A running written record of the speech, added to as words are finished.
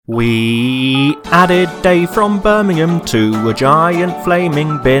We added Dave from Birmingham to a giant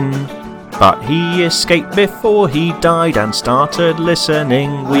flaming bin, but he escaped before he died and started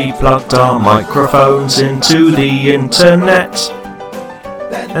listening. We plugged our microphones into the internet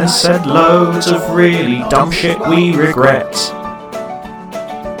and said loads of really dumb shit we regret.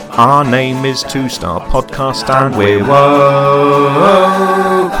 Our name is Two Star Podcast and we're woke.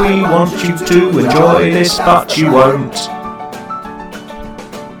 We want you to enjoy this, but you won't.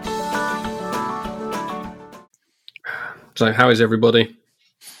 So how is everybody?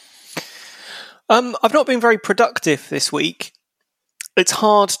 I've not been very productive this week. It's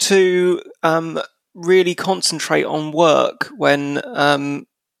hard to really concentrate on work when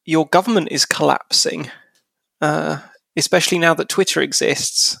your government is collapsing, especially now that Twitter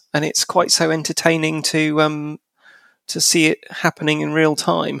exists, and it's quite so entertaining to see it happening in real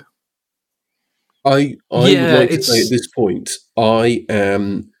time. I would like to say at this point, I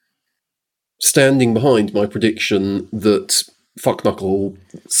am standing behind my prediction that Fuckknuckle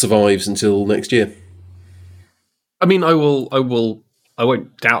survives until next year. I mean, I won't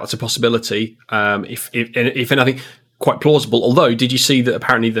doubt it's a possibility. If anything, quite plausible. Although, did you see that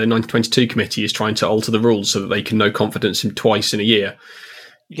apparently the 1922 committee is trying to alter the rules so that they can know confidence in twice in a year?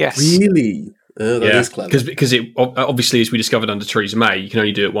 Yes. Really? That is clever. Because it obviously, as we discovered under Theresa May, you can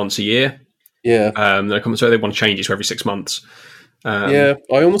only do it once a year. Yeah. So they want to change it to every 6 months. I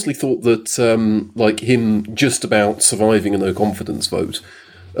honestly thought that like him just about surviving a no confidence vote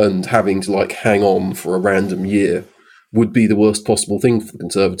and having to hang on for a random year would be the worst possible thing for the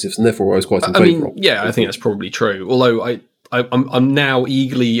Conservatives, and therefore I was quite in favour of it. Yeah, I think that's probably true. Although I'm now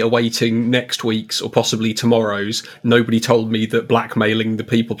eagerly awaiting next week's or possibly tomorrow's. Nobody told me that blackmailing the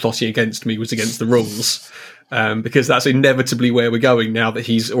people plotting against me was against the rules. Because that's inevitably where we're going now that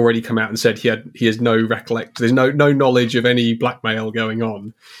he's already come out and said he has no there's no knowledge of any blackmail going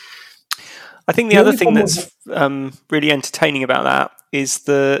on. I think the other thing that's really entertaining about that is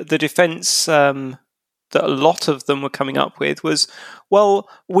the defence that a lot of them were coming up with was, well,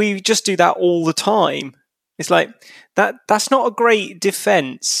 we just do that all the time. It's like that's not a great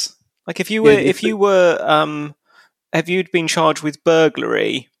defence. Like if you'd been charged with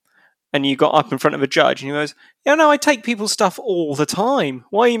burglary and you got up in front of a judge and he goes, "Yeah, no, I take people's stuff all the time.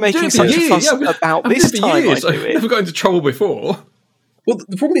 Why are you making such a fuss about this time I do it?" I've never got into trouble before. Well,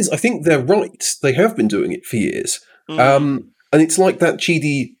 the problem is, I think they're right. They have been doing it for years. And it's like that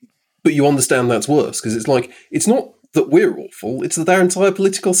cheesy, but you understand that's worse, because it's like, it's not that we're awful, it's that our entire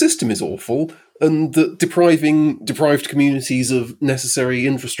political system is awful, and that deprived communities of necessary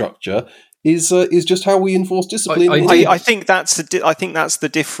infrastructure is just how we enforce discipline. I think that's the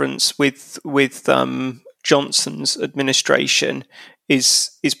difference with Johnson's administration. Is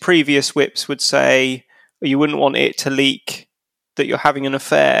previous whips would say you wouldn't want it to leak that you're having an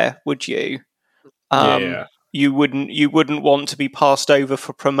affair, would you? You wouldn't want to be passed over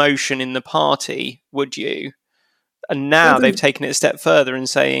for promotion in the party, would you? And now they've taken it a step further and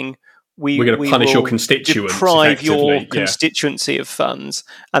saying we're going to punish your constituents, deprive your constituency of funds,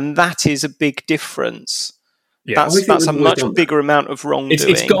 and that is a big difference. Yeah. That's a much bigger amount of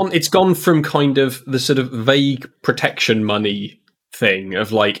wrongdoing. It's gone from kind of the sort of vague protection money thing of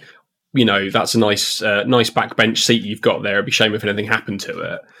that's a nice backbench seat you've got there. It'd be a shame if anything happened to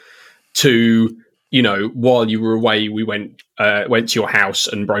it. To while you were away, we went to your house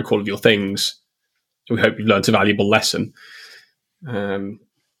and broke all of your things. We hope you've learnt a valuable lesson.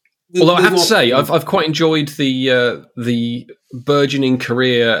 Although I have to say, I've quite enjoyed the burgeoning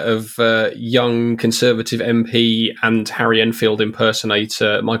career of young Conservative MP and Harry Enfield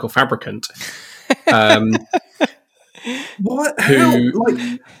impersonator Michael Fabricant. What?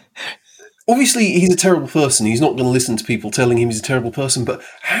 Obviously, he's a terrible person. He's not going to listen to people telling him he's a terrible person. But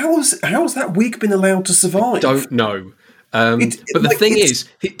how's that wig been allowed to survive? I don't know. But the thing is,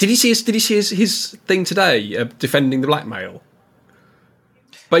 did he see his thing today defending the blackmail?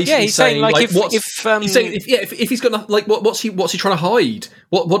 Basically he's saying if he's got what's he trying to hide?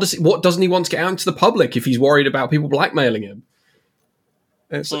 What doesn't he want to get out into the public if he's worried about people blackmailing him?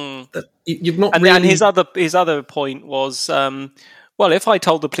 You've not. And his other point was, well, if I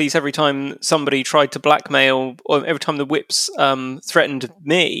told the police every time somebody tried to blackmail, or every time the whips threatened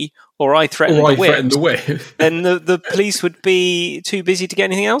me, or I threatened the whip, then the police would be too busy to get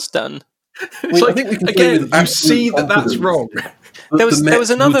anything else done. I think we can you see that's wrong. There was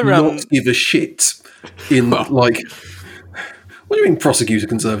another not give a shit in what do you mean prosecute a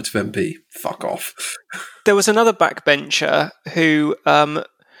Conservative MP? Fuck off. There was another backbencher who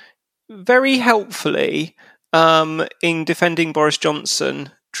very helpfully in defending Boris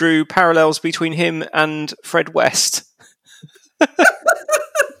Johnson drew parallels between him and Fred West.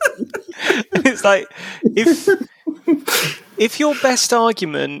 It's like if your best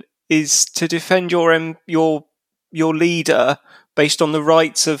argument is to defend your leader based on the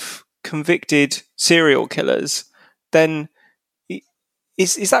rights of convicted serial killers, then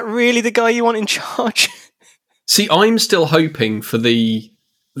is that really the guy you want in charge? See, I'm still hoping for the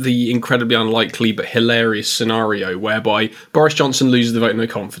incredibly unlikely but hilarious scenario whereby Boris Johnson loses the vote of no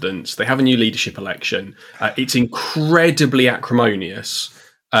confidence. They have a new leadership election. It's incredibly acrimonious.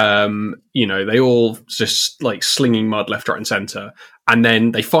 They all just like slinging mud left, right, and centre. And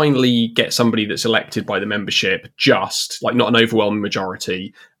then they finally get somebody that's elected by the membership, just like not an overwhelming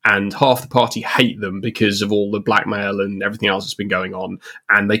majority. And half the party hate them because of all the blackmail and everything else that's been going on.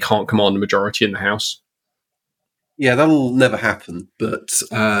 And they can't command a majority in the House. Yeah, that'll never happen. But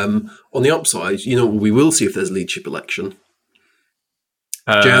on the upside, we will see if there's a leadership election.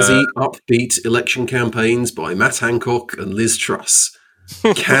 Jazzy, upbeat election campaigns by Matt Hancock and Liz Truss.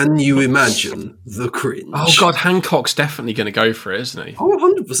 Can you imagine the cringe? Oh, God, Hancock's definitely going to go for it, isn't he?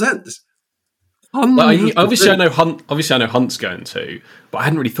 Oh, 100%. Obviously, I know Hunt's going to, but I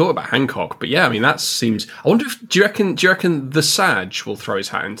hadn't really thought about Hancock. But yeah, I mean, that seems. I wonder if do you reckon the Saj will throw his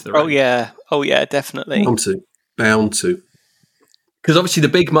hat into the ring? Oh yeah, definitely. Bound to. Because obviously the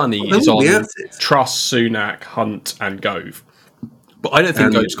big money is on Truss, Sunak, Hunt, and Gove. But I don't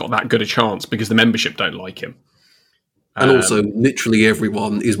think Gove's got that good a chance because the membership don't like him. And also, literally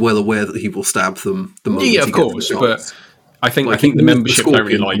everyone is well aware that he will stab them the moment. Yeah, of course. But I think the membership don't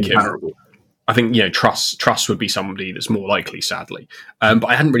really like him. I think Truss would be somebody that's more likely, sadly. But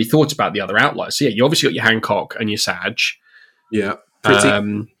I hadn't really thought about the other outliers. So yeah, you obviously got your Hancock and your Saj. Yeah,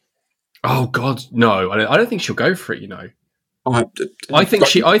 pretty. Oh God, no! I don't think she'll go for it. I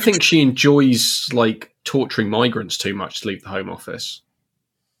think she enjoys like torturing migrants too much to leave the Home Office.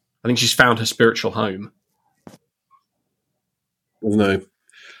 I think she's found her spiritual home. No.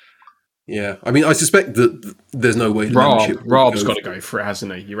 Yeah, I mean, I suspect that there's no way. Rob's got to go for it,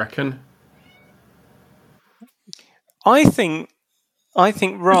 hasn't he? You reckon? I think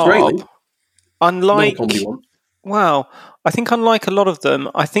Rob, unlike I think unlike a lot of them,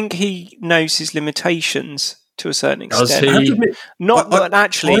 I think he knows his limitations to a certain extent. Does he?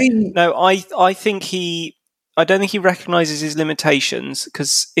 I don't think he recognises his limitations,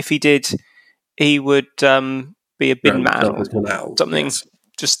 because if he did, he would be a bin man. Something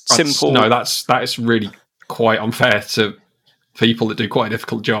just simple. No, that is really quite unfair to people that do quite a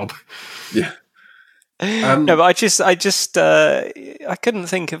difficult job. Yeah. No, but I couldn't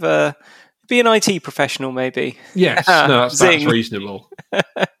think of be an IT professional, maybe. Yes, no, that's reasonable.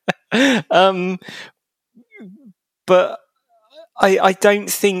 But I don't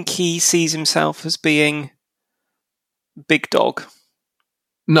think he sees himself as being big dog.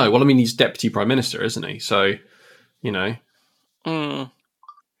 No, well, I mean, he's deputy prime minister, isn't he? So, he's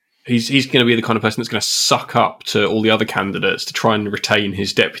going to be the kind of person that's going to suck up to all the other candidates to try and retain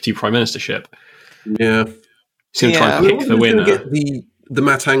his deputy prime ministership. Yeah. He's going to try and pick the winner. Get the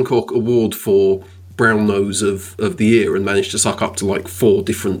Matt Hancock Award for Brown Nose of the Year and manage to suck up to like 4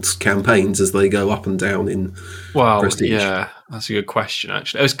 different campaigns as they go up and down in prestige. Yeah, that's a good question,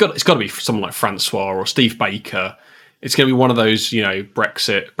 actually. It's got to be someone like Francois or Steve Baker. It's going to be one of those,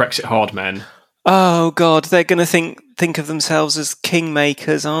 Brexit hard men. Oh God, they're going to think of themselves as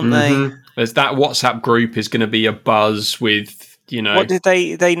kingmakers, aren't they? There's that WhatsApp group is going to be a buzz with, What did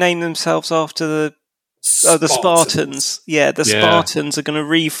they name themselves after the Spartans? Yeah, Spartans are going to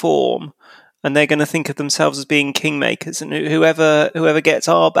reform, and they're going to think of themselves as being kingmakers, and whoever gets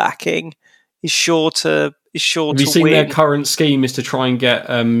our backing is sure to win. Have you seen their current scheme is to try and get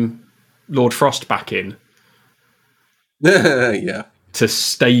Lord Frost back in? Yeah. To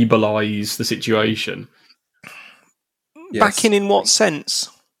stabilise the situation. Yes. Back in what sense?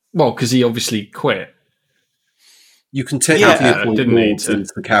 Well, because he obviously quit. You can technically appoint lords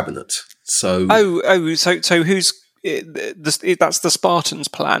into the cabinet. So so who's that's the Spartans'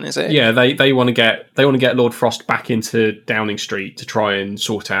 plan, is it? Yeah, they want to get Lord Frost back into Downing Street to try and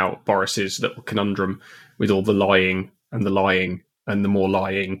sort out Boris's little conundrum with all the lying and the more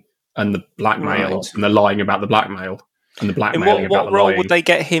lying and the blackmail and the lying about the blackmail and the blackmailing about the lying. What role would they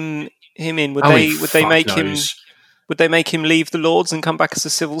get him in? Would they make him leave the Lords and come back as a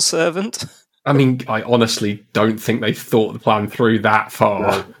civil servant? I mean, I honestly don't think they've thought the plan through that far.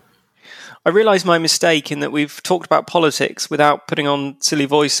 No. I realise my mistake in that we've talked about politics without putting on silly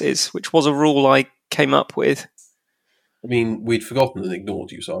voices, which was a rule I came up with. I mean, we'd forgotten and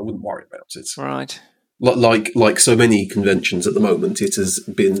ignored you, so I wouldn't worry about it. Right. Like so many conventions at the moment, it has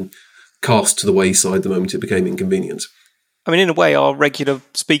been cast to the wayside the moment it became inconvenient. I mean, in a way, our regular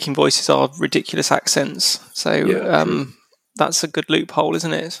speaking voices are ridiculous accents, so that's a good loophole,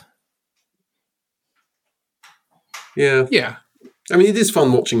 isn't it? Yeah. Yeah. I mean, it is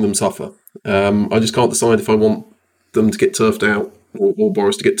fun watching them suffer. I just can't decide if I want them to get turfed out, or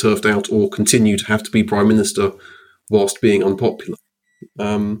Boris to get turfed out, or continue to have to be Prime Minister whilst being unpopular.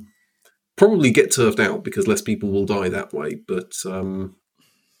 Probably get turfed out because less people will die that way, but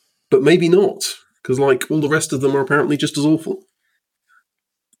maybe not, because like all the rest of them are apparently just as awful.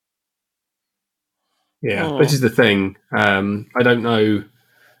 Yeah, this is the thing. I don't know.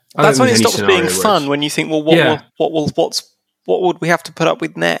 That's when it stops being fun. When you think, well, what would we have to put up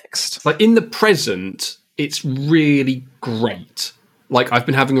with next? Like in the present, it's really great. Like I've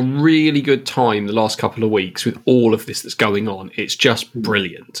been having a really good time the last couple of weeks with all of this that's going on. It's just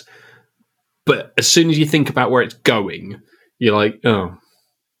brilliant. But as soon as you think about where it's going, you're like, oh,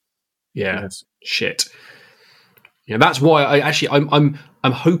 yeah, shit. Yeah, that's why I'm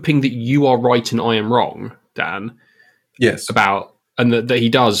hoping that you are right and I am wrong, Dan. Yes. And that he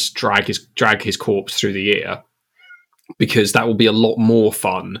does drag his corpse through the year, because that will be a lot more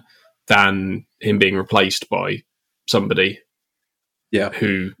fun than him being replaced by somebody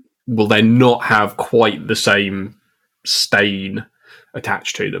who will then not have quite the same stain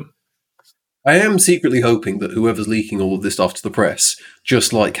attached to them. I am secretly hoping that whoever's leaking all of this stuff to the press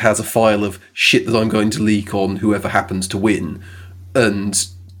just like has a file of shit that I'm going to leak on whoever happens to win, and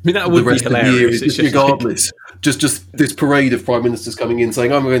I mean, that would the rest be hilarious. Of the year is regardless. Just this parade of prime ministers coming in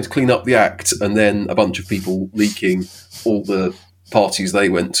saying, I'm going to clean up the act, and then a bunch of people leaking all the parties they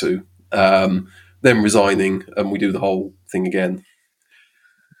went to, then resigning, and we do the whole thing again.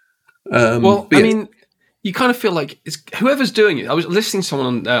 I mean, you kind of feel like it's whoever's doing it. I was listening to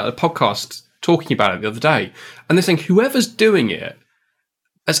someone on a podcast talking about it the other day, and they're saying whoever's doing it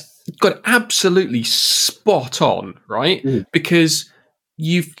has got it absolutely spot on, right? Because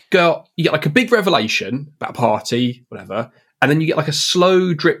you get like a big revelation about a party, whatever, and then you get like a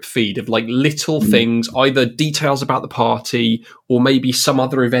slow drip feed of like little things, either details about the party or maybe some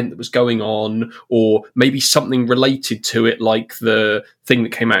other event that was going on, or maybe something related to it, like the thing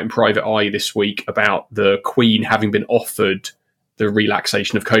that came out in Private Eye this week about the Queen having been offered the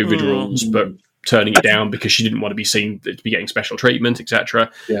relaxation of COVID rules, but turning it down because she didn't want to be seen to be getting special treatment,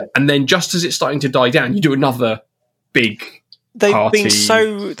 etc. Yeah. And then just as it's starting to die down, you do another big party.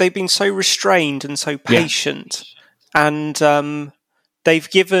 They've been so restrained and so patient. Yeah. And they've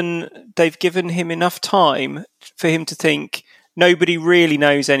given him enough time for him to think nobody really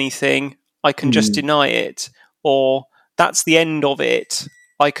knows anything. I can just deny it, or that's the end of it.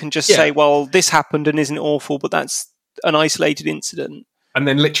 I can just say, well, this happened and isn't awful, but that's an isolated incident. And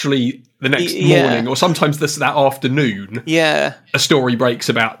then literally the next morning, or sometimes that afternoon, a story breaks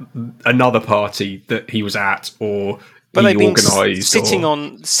about another party that he was at, or but he organised.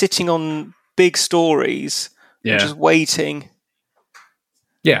 Sitting on big stories. Yeah. Just waiting.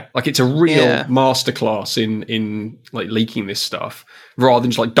 Yeah, like it's a real masterclass in like leaking this stuff, rather than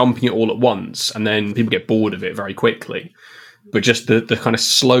just like dumping it all at once and then people get bored of it very quickly. But just the kind of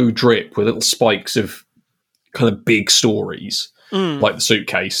slow drip with little spikes of kind of big stories, like the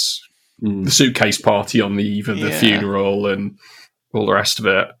suitcase party on the eve of the funeral and all the rest of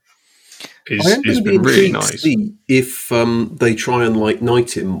it. Is been really nice. To see if they try and like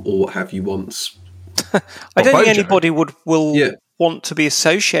knight him or what have you once. I don't think anybody will want to be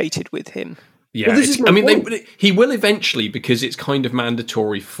associated with him. Yeah, he will eventually, because it's kind of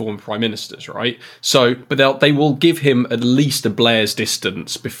mandatory for former prime ministers, right? So, but they will give him at least a Blair's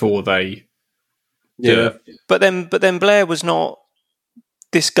distance before they. Yeah, but then Blair was not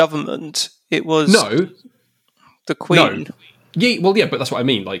this government. It was the Queen. No. Yeah, but that's what I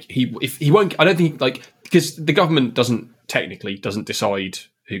mean. Like he won't. I don't think because the government doesn't decide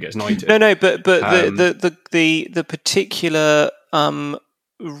who gets knighted. No, but the particular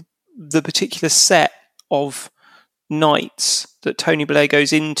set of knights that Tony Blair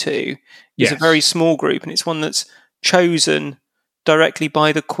goes into is a very small group, and it's one that's chosen directly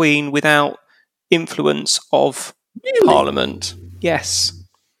by the Queen without influence of Parliament. Yes.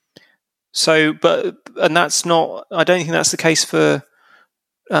 So, and that's not. I don't think that's the case for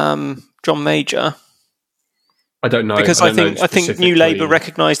John Major. I don't know, because I think New Labour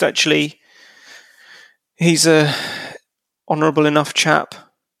recognised actually he's a honourable enough chap.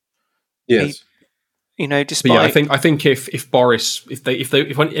 Yes, despite. I think if Boris, if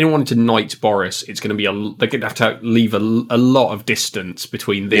anyone wanted to knight Boris, it's going to be they're going to have to leave a lot of distance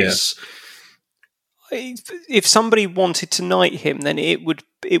between this. Yeah. If somebody wanted to knight him, then it would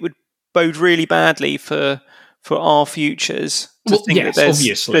bode really badly for our futures.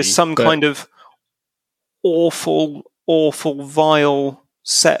 That there's some kind of awful, vile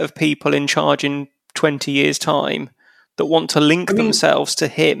set of people in charge in 20 years' time that want to link themselves to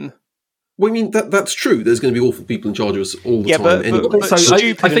him. Well, I mean, that's true. There's going to be awful people in charge of us all the time. But anyway. also,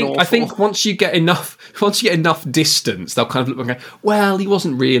 I think once you get enough distance, they'll kind of look and go, well, he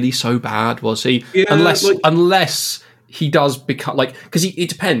wasn't really so bad, was he? Yeah, unless he does become because it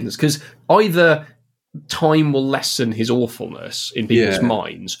depends, because either time will lessen his awfulness in people's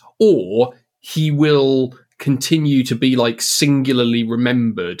minds, or he will continue to be singularly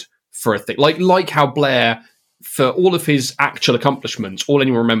remembered for a thing, like how Blair, for all of his actual accomplishments, all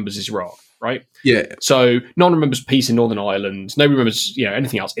anyone remembers is Iraq, right? Yeah. So no one remembers peace in Northern Ireland. Nobody remembers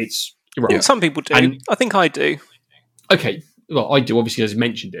anything else. It's Iraq. Yeah. Some people do. And, I think I do. Okay, well, I do, obviously, as I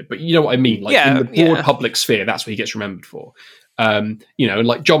mentioned it, but you know what I mean. In the broad public sphere, that's what he gets remembered for.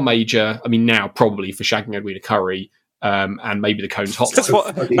 Like John Major, I mean, now probably for shagging Edwina Curry, and maybe the Cones Hot. That's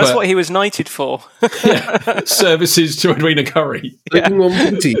what he was knighted for. Services to Edwina Curry.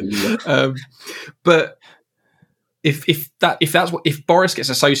 But if Boris gets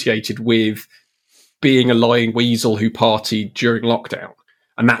associated with being a lying weasel who partied during lockdown,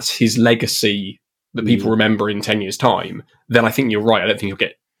 and that's his legacy that people remember in 10 years' time, then I think you're right. I don't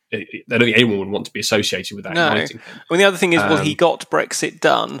think anyone would want to be associated with that. No. I mean, the other thing is, he got Brexit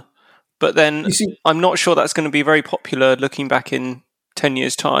done, but then I'm not sure that's going to be very popular looking back in 10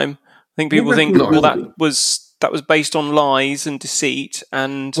 years' time. I think people think, that was based on lies and deceit,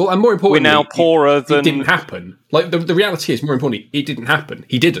 and more importantly, we're now poorer than... It didn't happen. The reality is, more importantly, it didn't happen.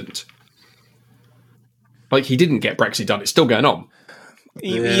 He didn't. He didn't get Brexit done. It's still going on.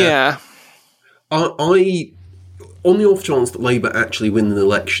 Yeah. On the off chance that Labour actually win an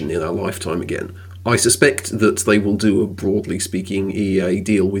election in our lifetime again, I suspect that they will do a, broadly speaking, EEA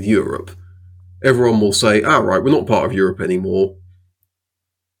deal with Europe. Everyone will say, right, we're not part of Europe anymore.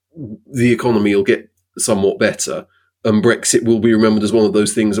 The economy will get somewhat better, and Brexit will be remembered as one of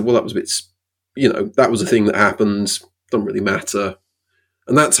those things of, well, that was a bit, that was a thing that happened, doesn't really matter.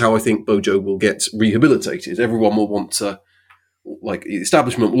 And that's how I think Bojo will get rehabilitated. Everyone will want to, the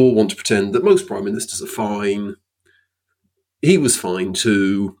establishment will all want to pretend that most prime ministers are fine. He was fine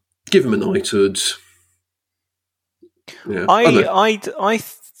too. Give him a knighthood. Yeah,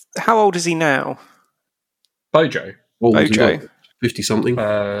 how old is he now? Bojo. 50-something.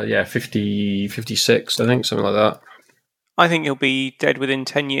 50, 56, I think, something like that. I think he'll be dead within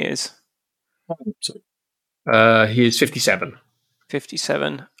 10 years. He is 57.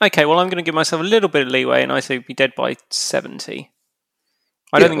 57. Okay, well, I'm going to give myself a little bit of leeway, and I say he'll be dead by 70.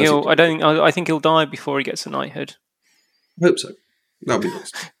 I think he'll die before he gets a knighthood. I hope so. That'd be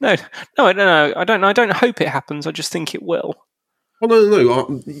nice. No. I don't hope it happens. I just think it will. Oh,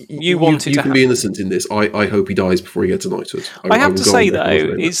 no. You can be innocent in this. I hope he dies before he gets a knighthood. I have to say,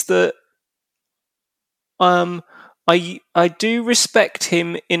 though, is that I do respect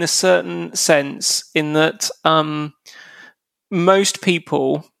him in a certain sense, in that most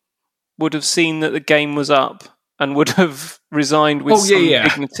people would have seen that the game was up and would have resigned with some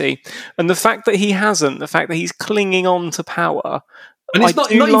dignity. And the fact that he hasn't, the fact that he's clinging on to power, and it's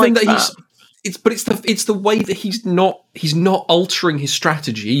not even that it's the way that he's not altering his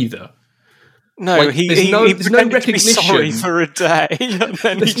strategy either. No, there's no recognition. Sorry for a day.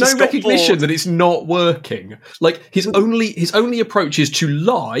 There's no recognition that it's not working. His only approach is to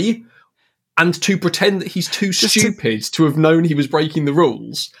lie and to pretend that he's too stupid to have known he was breaking the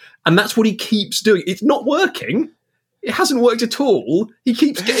rules, and that's what he keeps doing. It's not working. It hasn't worked at all. He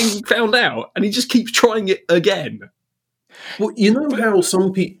keeps getting found out, and he just keeps trying it again. Well, you know how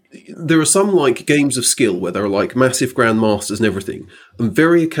some people... There are some games of skill where there are massive grandmasters and everything, and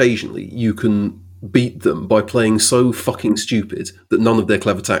very occasionally you can beat them by playing so fucking stupid that none of their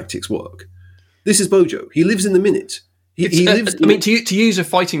clever tactics work. This is Bojo. He lives in the minute. He lives. To use a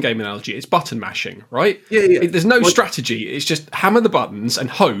fighting game analogy, it's button mashing, right? Yeah. There's no strategy. It's just hammer the buttons and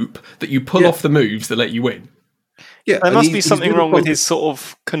hope that you pull off the moves that let you win. Yeah, there must be something wrong with his sort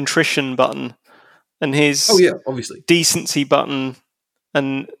of contrition button and his obviously decency button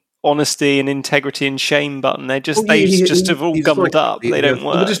and honesty and integrity and shame button. They're just have all gummed up. They don't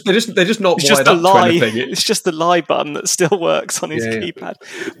work. They're just not it's just wired up lie. To anything. It's just the lie button that still works on his keypad.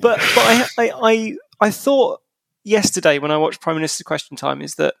 But I thought yesterday when I watched Prime Minister Question Time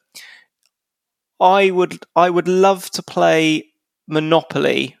is that I would love to play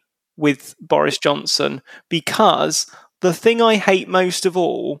Monopoly with Boris Johnson, because the thing I hate most of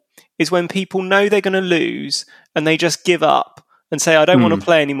all is when people know they're going to lose and they just give up and say, I don't want to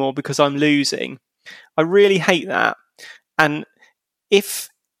play anymore because I'm losing. I really hate that. And if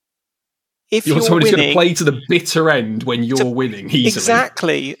you're somebody's winning, going to play to the bitter end when you're winning easily.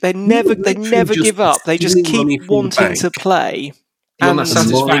 Exactly. They never give up. They just keep wanting to play. And that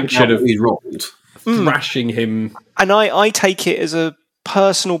satisfaction of thrashing him. And I take it as a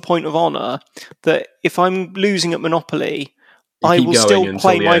personal point of honour that if I'm losing at Monopoly, I keep will going still until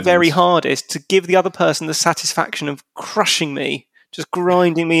play the my end. very hardest to give the other person the satisfaction of crushing me, just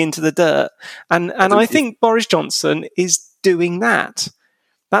grinding me into the dirt. And I think Boris Johnson is doing that.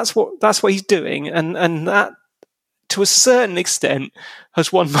 That's what he's doing, and that, to a certain extent,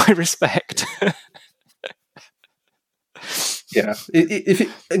 has won my respect. Yeah.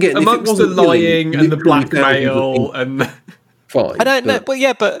 Amongst the lying and the blackmail and fine. I don't know,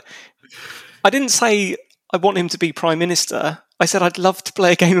 but I didn't say I want him to be Prime Minister. I said I'd love to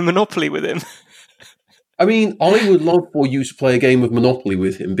play a game of Monopoly with him. I mean, I would love for you to play a game of Monopoly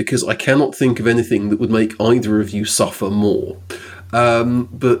with him because I cannot think of anything that would make either of you suffer more.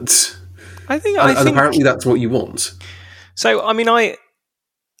 But I think apparently that's what you want. So, I mean, I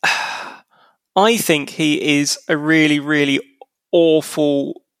think he is a really, really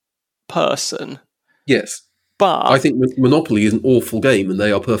awful person. Yes. But I think Monopoly is an awful game and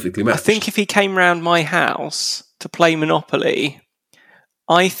they are perfectly matched. I think if he came round my house to play Monopoly,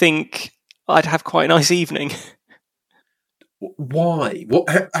 I think I'd have quite a nice evening. Why?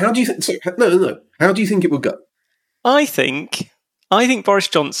 What? How do you think? So, no. How do you think it would go? I think Boris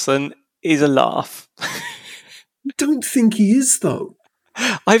Johnson is a laugh. I don't think he is, though.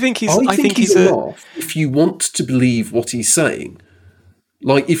 I think he's a laugh if you want to believe what he's saying.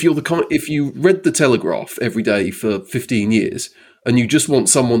 Like if you read the Telegraph every day for 15 years and you just want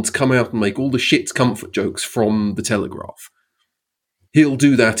someone to come out and make all the shit comfort jokes from the Telegraph, he'll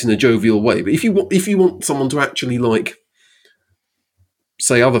do that in a jovial way. But if you want someone to actually like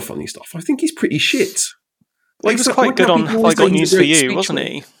say other funny stuff, I think he's pretty shit. Like, he was quite good on Have I Got News for You, wasn't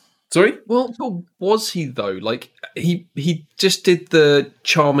he? Sorry? Well, was he though? Like he just did the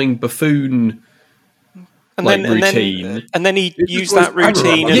charming buffoon routine, and then he used that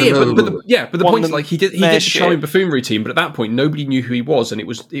routine. But the point is, like, he did the charming buffoon routine, but at that point, nobody knew who he was, and it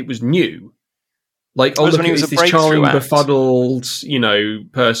was new. Like, oh, look, it's this charming, befuddled,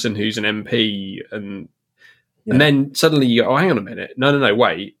 person who's an MP, and then suddenly you go, oh, hang on a minute, no,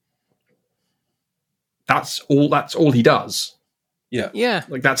 wait, that's all he does. Yeah.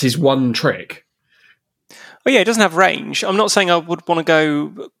 Like, that's his one trick. Oh yeah, it doesn't have range. I'm not saying I would want to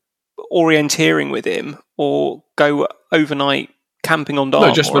go orienteering with him or go overnight camping on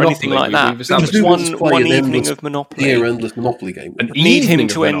Dark or anything like that. Just one evening of Monopoly. Endless Monopoly game. An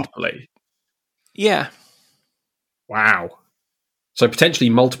evening of Monopoly. Yeah. Wow. So potentially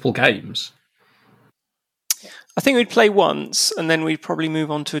multiple games. I think we'd play once and then we'd probably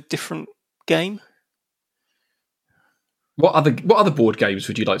move on to a different game. What other board games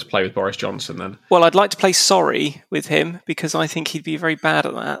would you like to play with Boris Johnson then? Well, I'd like to play Sorry with him because I think he'd be very bad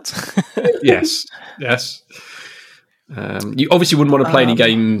at that. Yes. You obviously wouldn't want to play any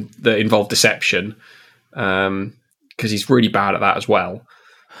game that involved deception because he's really bad at that as well.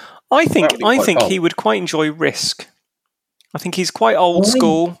 I think he would quite enjoy Risk. I think he's quite old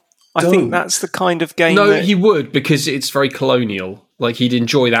school. I think that's the kind of game. No, he would because it's very colonial. Like he'd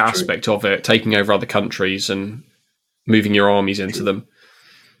enjoy that aspect of it, taking over other countries and moving your armies into them.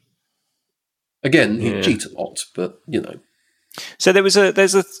 Again, he'd cheat a lot, but So there's a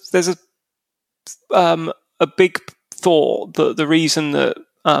big thought that the reason that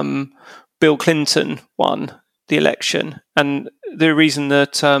Bill Clinton won the election and the reason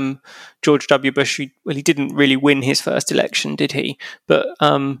that George W. Bush, he didn't really win his first election, did he? But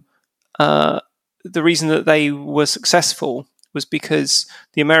the reason that they were successful was because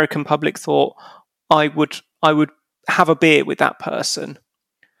the American public thought, I would have a beer with that person.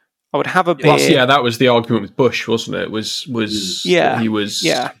 I would have a beer. Plus, that was the argument with Bush, wasn't it? He was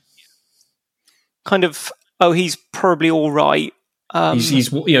kind of. Oh, he's probably all right.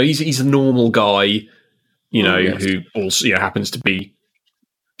 He's a normal guy, who also happens to be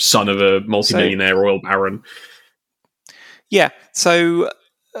son of a multimillionaire oil baron. Yeah. So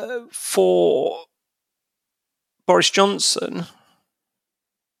for Boris Johnson.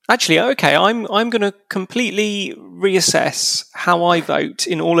 Actually, okay, I'm going to completely reassess how I vote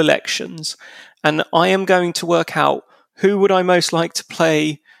in all elections, and I am going to work out who would I most like to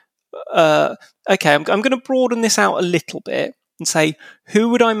play. Okay, I'm going to broaden this out a little bit and say who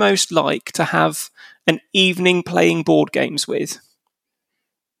would I most like to have an evening playing board games with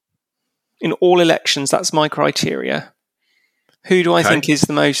in all elections. That's my criteria. Who do I think is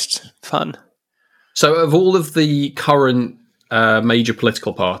the most fun? So, of all of the current major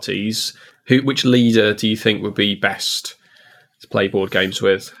political parties, which leader do you think would be best to play board games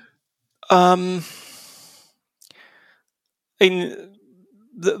with? I'm going to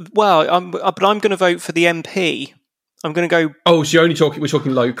vote for the MP. I'm going to go. Oh, so we're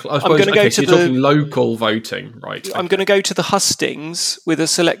talking local. I suppose, going to go to so you're talking local voting, right? I'm going to go to the hustings with a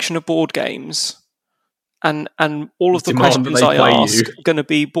selection of board games, and all of the questions I ask are going to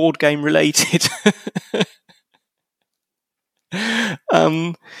be board game related.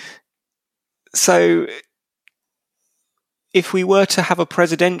 So, if we were to have a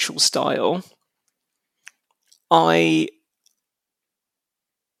presidential style,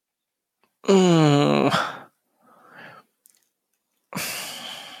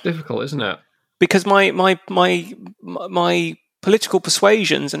 difficult, isn't it? Because my political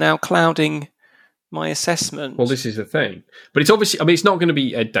persuasions are now clouding my assessment. Well, this is the thing, but it's obviously. I mean, it's not going to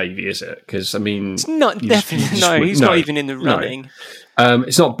be Ed Davey, is it? Because I mean, it's not definitely. He's not even in the running. No.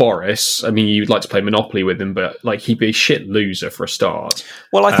 It's not Boris. I mean, you'd like to play Monopoly with him, but like he'd be a shit loser for a start.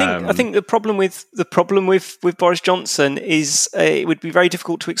 Well, I think the problem with Boris Johnson is it would be very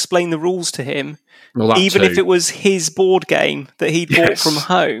difficult to explain the rules to him, even if it was his board game that he bought from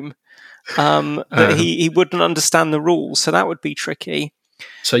home. That he wouldn't understand the rules, so that would be tricky.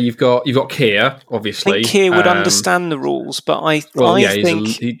 So you've got Keir, obviously. I think Keir would understand the rules, but I think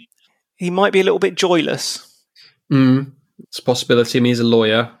he might be a little bit joyless. It's a possibility. I mean, he's a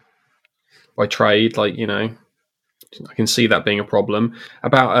lawyer by trade, I can see that being a problem.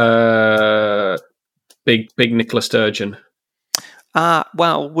 About big Nicola Sturgeon.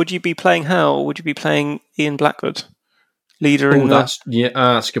 Well, would you be playing her, or would you be playing Ian Blackwood, leader in that's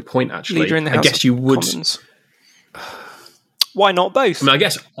a good point. Actually, leader in the House I guess you would. Commons. Why not both? I mean, I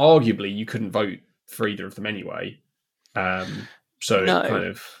guess arguably you couldn't vote for either of them anyway. So no, kind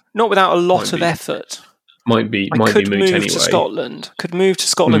of not without a lot of effort. Might be could moot move anyway. to Scotland. Could move to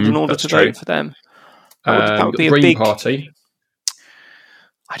Scotland in order to vote for them. That would be the Green Party.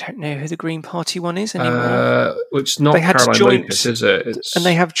 I don't know who the Green Party one is anymore. It's not Caroline Lucas, is it? And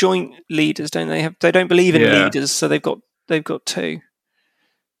they have joint leaders, don't they? They don't believe in leaders, so they've got two.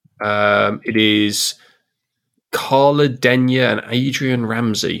 It is Carla Denyer and Adrian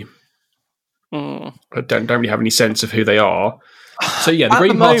Ramsey. I don't really have any sense of who they are. So yeah, the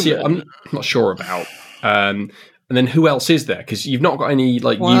Green Party I'm not sure about. And then who else is there? Because you've not got any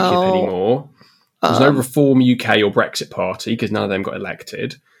UKIP anymore. There's no Reform UK or Brexit Party because none of them got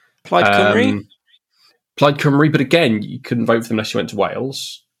elected. Plaid Cymru? Plaid Cymru, but again, you couldn't vote for them unless you went to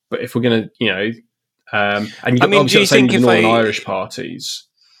Wales. But if we're going to, and you've got obviously the same with the Northern Irish parties.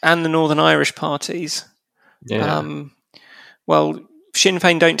 And the Northern Irish parties. Yeah. Well, Sinn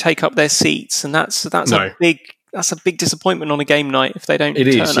Féin don't take up their seats, and that's a big disappointment on a game night if they don't. It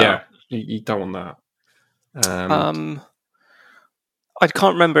is, turn yeah. up. You don't want that. I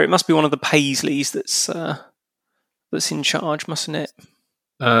can't remember. It must be one of the Paisleys that's in charge, mustn't it?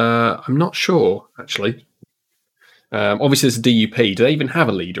 I'm not sure actually. Obviously, there's a DUP. Do they even have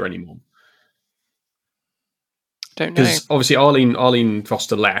a leader anymore? Don't know. Because obviously Arlene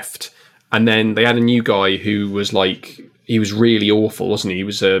Foster left, and then they had a new guy who was he was really awful, wasn't he? He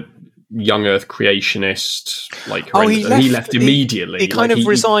was a young Earth creationist, he left immediately. He kind of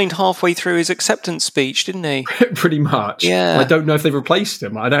resigned halfway through his acceptance speech, didn't he? Pretty much. Yeah. I don't know if they've replaced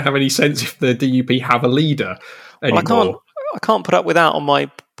him. I don't have any sense if the DUP have a leader anymore. Well, I can't put up with that on my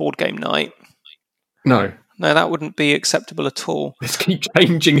board game night. No, that wouldn't be acceptable at all. Let's keep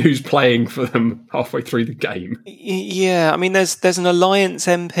changing who's playing for them halfway through the game. Yeah, I mean, there's an Alliance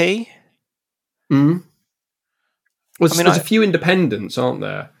MP. Well, there's a few independents, aren't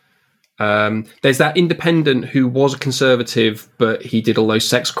there? There's that independent who was a Conservative, but he did all those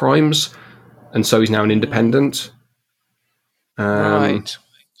sex crimes, and so he's now an independent. Right.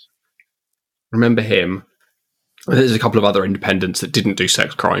 Remember him. There's a couple of other independents that didn't do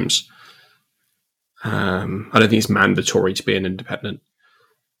sex crimes. I don't think it's mandatory to be an independent.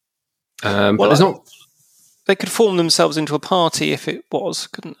 But there's not. They could form themselves into a party if it was,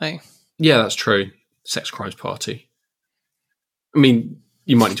 couldn't they? Yeah, that's true. Sex crimes party. I mean,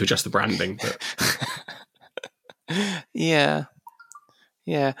 you might need to adjust the branding, but yeah.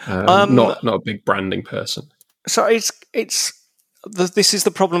 Not a big branding person. So this is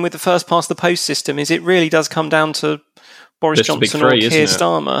the problem with the first past the post system. Is it really does come down to Boris Johnson or Keir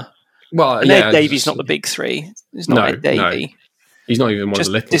Starmer? Well, and Ed Davey's not the big three. It's not Ed Davey. No. He's not even one of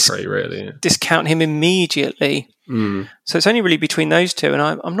the little three, really. Yeah. Discount him immediately. So it's only really between those two, and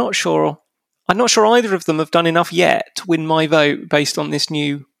I'm not sure. I'm not sure either of them have done enough yet to win my vote based on this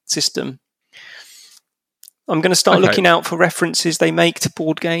new system. I'm going to start looking out for references they make to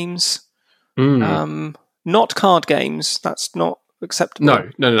board games. Not card games. That's not acceptable.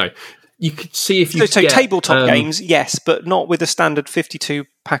 No. you could see if you So could get, tabletop games, yes, but not with a standard 52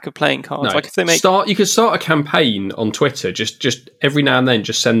 pack of playing cards. No. Like if they make you could start a campaign on Twitter. Just every now and then,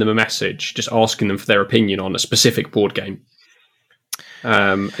 just send them a message, just asking them for their opinion on a specific board game,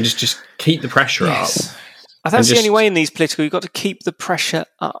 and just keep the pressure up. That's the only way in these political. You've got to keep the pressure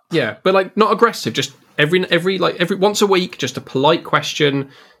up. Yeah, but like not aggressive. Just every once a week, just a polite question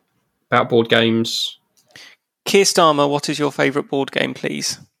about board games. Keir Starmer, what is your favourite board game,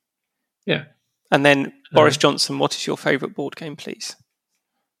 please? Yeah, and then Boris Johnson, what is your favourite board game, please?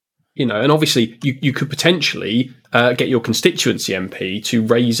 And obviously you could potentially get your constituency MP to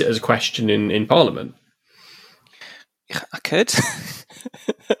raise it as a question in Parliament. I could.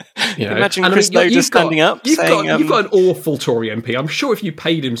 Imagine Chris Lowe just standing up you've saying... you've got an awful Tory MP. I'm sure if you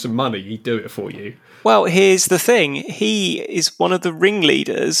paid him some money, he'd do it for you. Well, here's the thing. He is one of the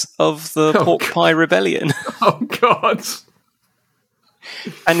ringleaders of the Pork Pie Rebellion. Oh, God.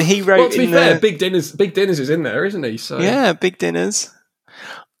 And he wrote... Well, to be fair, Big Dinners is in there, isn't he? So yeah, Big Dinners.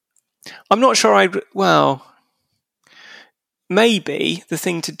 I'm not sure well, maybe the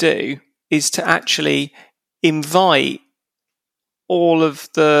thing to do is to actually invite all of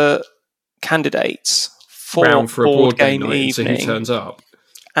the candidates for a board game night, evening, so who turns up,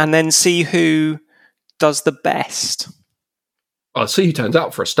 and then see who does the best. I'll see who turns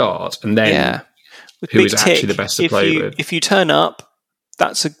up for a start, and then who is actually the best to play with. If you turn up,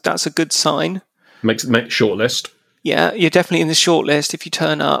 that's a good sign. Make shortlist. Yeah, you're definitely in the shortlist if you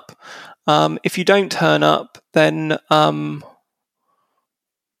turn up. If you don't turn up, then I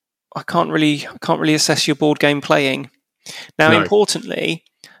can't really assess your board game playing. Now, importantly,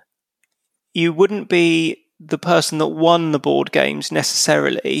 you wouldn't be the person that won the board games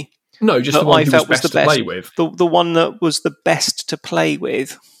necessarily. No, just the one who was best to play with. The one that was the best to play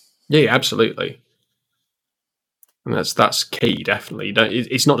with. Yeah, absolutely. And that's key, definitely.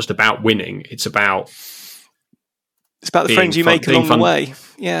 It's not just about winning. It's about the friends you make along the way.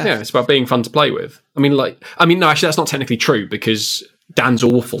 Yeah, it's about being fun to play with. No, actually, that's not technically true because Dan's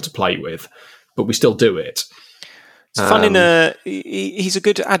awful to play with, but we still do it. It's fun he's a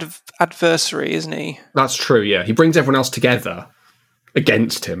good adversary, isn't he? That's true, yeah. He brings everyone else together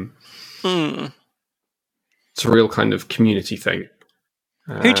against him. It's a real kind of community thing.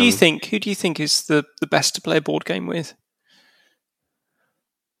 Who do you think is the best to play a board game with?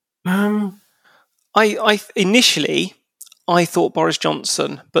 I initially thought Boris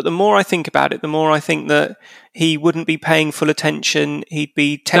Johnson, but the more I think about it, the more I think that he wouldn't be paying full attention. He'd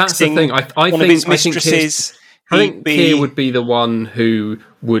be texting That's the thing. one of his mistresses. I think Keir would be the one who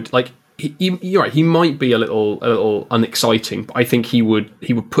would like. You're right. He might be a little unexciting, but I think he would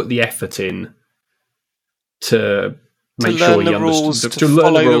put the effort in to make sure he understood, to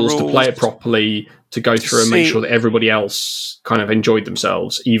learn the rules, to play it properly, to go through and make sure that everybody else kind of enjoyed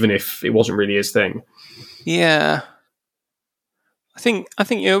themselves, even if it wasn't really his thing. Yeah, I think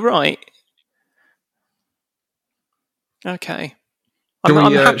you're right. Okay,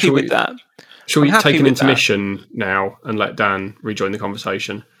 I'm happy with that. Shall we take an intermission now and let Dan rejoin the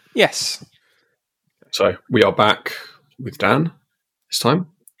conversation? Yes. So we are back with Dan this time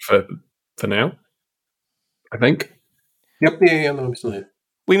for now, I think. Yep, yeah, no, I'm still here.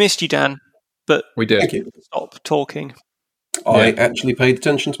 We missed you, Dan, but we did. Thank you. Stop talking. I actually paid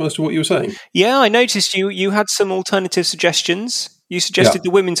attention to most of what you were saying. Yeah, I noticed you had some alternative suggestions. You suggested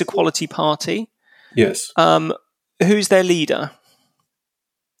the Women's Equality Party. Yes. Who's their leader?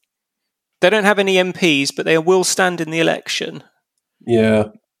 They don't have any MPs, but they will stand in the election. Yeah.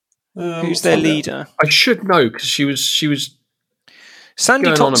 Who's their leader? I should know because she was. Sandy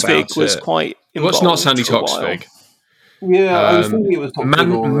Toksvig was quite involved. Well, it's not Sandy Toksvig. Yeah, I was thinking it was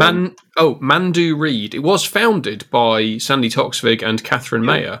Toksvig. Mandu Reid. It was founded by Sandy Toksvig and Catherine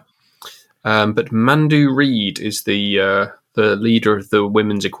Mayer, but Mandu Reid is the leader of the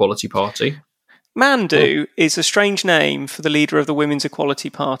Women's Equality Party. Mandu is a strange name for the leader of the Women's Equality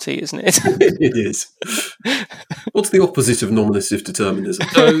Party, isn't it? It is. What's the opposite of nominative determinism?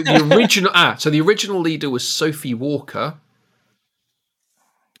 So the original leader was Sophie Walker,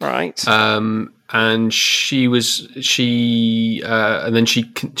 right? And then she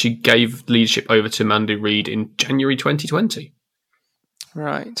gave leadership over to Mandu Reid in January 2020.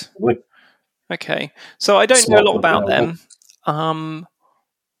 Right. Okay. So I don't know a lot about them.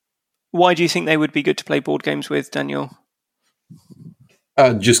 Why do you think they would be good to play board games with, Daniel?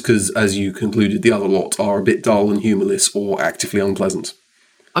 Just because, as you concluded, the other lot are a bit dull and humourless or actively unpleasant.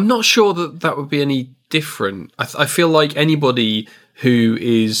 I'm not sure that would be any different. I feel like anybody who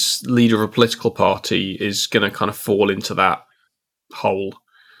is leader of a political party is going to kind of fall into that hole.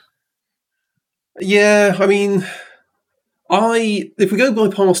 Yeah, I mean, If we go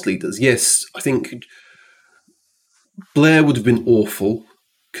by past leaders, yes, I think Blair would have been awful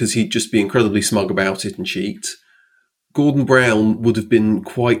because he'd just be incredibly smug about it and cheeked. Gordon Brown would have been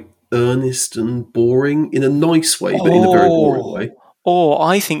quite earnest and boring in a nice way, but in a very boring way. Or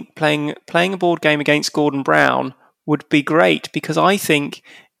I think playing a board game against Gordon Brown would be great, because I think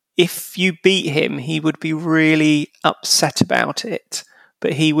if you beat him, he would be really upset about it.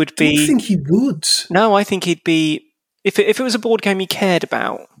 But he would be. I think he would. No, I think he'd be. If it was a board game he cared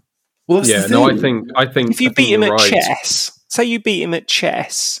about. Well, that's the thing. I think if you beat him at chess, say you beat him at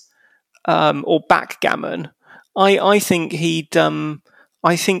chess, or backgammon, I think he'd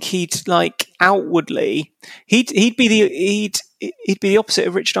like outwardly he'd be the opposite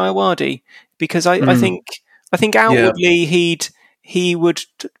of Richard Ayoade, because I think outwardly he would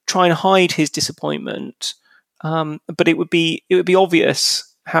try and hide his disappointment, but it would be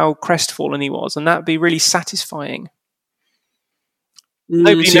obvious how crestfallen he was, and that would be really satisfying.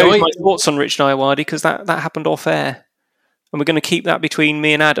 Nobody knows my thoughts on Richard Ayoade because that happened off air, and we're going to keep that between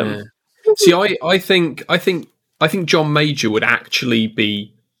me and Adam. Yeah. See, I think John Major would actually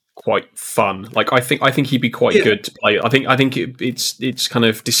be quite fun. Like I think he'd be quite good to play. I think it's kind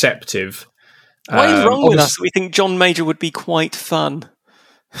of deceptive. What is wrong with us that we think John Major would be quite fun?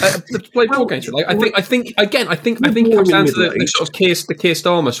 To play board games, like I think it comes down to the sort of Keir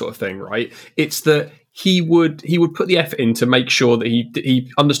Starmer sort of thing, right? It's that he would put the effort in to make sure that he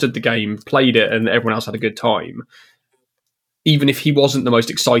understood the game, played it, and everyone else had a good time, even if he wasn't the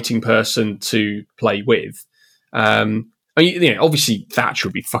most exciting person to play with. Obviously Thatcher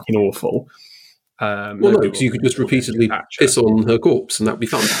would be fucking awful. No, because you could just repeatedly piss on her corpse, and that'd be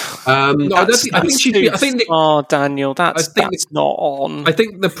fun. I think she'd be. Daniel, that's not on. I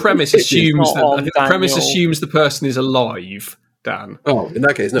think the premise assumes the person is alive. Dan. Oh, in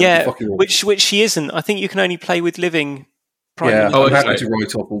that case, no. Fucking which she isn't. I think you can only play with living. I'm happy to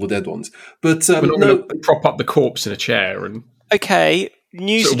write off all the dead ones, but we're not going to prop up the corpse in a chair and. Okay,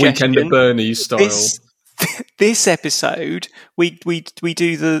 new sort of Weekend at Bernie's style. This episode, we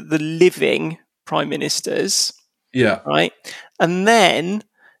do the living prime ministers. Yeah. Right? And then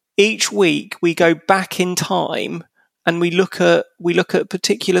each week we go back in time and we look at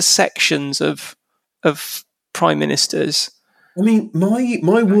particular sections of prime ministers. I mean,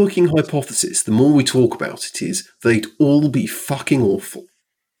 my working hypothesis, the more we talk about it, is they'd all be fucking awful.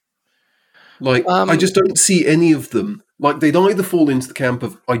 Like, I just don't see any of them. Like, they'd either fall into the camp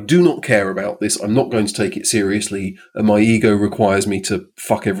of, I do not care about this, I'm not going to take it seriously, and my ego requires me to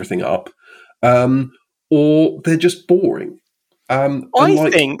fuck everything up, or they're just boring.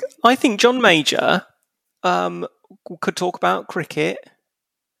 I think John Major could talk about cricket.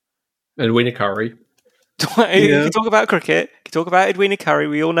 Edwina Currie. You can talk about cricket, you can talk about Edwina Currie,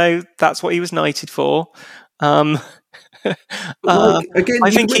 we all know that's what he was knighted for. Again, I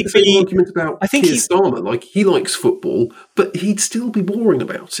think he'd be argument about Keir Starmer. Like, he likes football, but he'd still be boring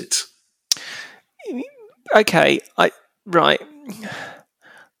about it. Okay, right.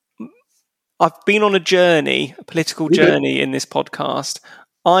 I've been on a political journey in this podcast.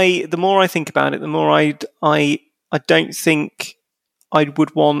 The more I think about it, the more I don't think I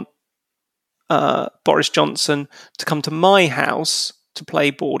would want Boris Johnson to come to my house to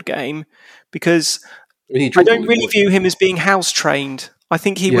play board game, because I don't really view him as being house trained. I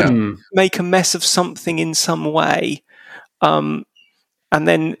think he would make a mess of something in some way, and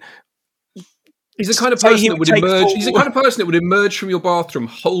then he's the kind of person that would emerge. He's the kind of person that would emerge from your bathroom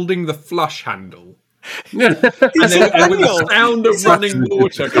holding the flush handle, and with the sound of running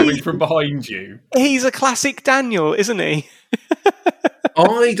water coming from behind you. He's a classic Daniel, isn't he?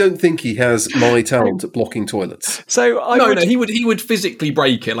 I don't think he has my talent at blocking toilets. So he would physically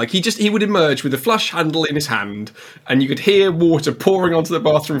break it. Like he would emerge with a flush handle in his hand, and you could hear water pouring onto the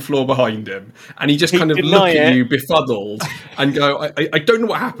bathroom floor behind him, and he just kind of look at you befuddled and go, I don't know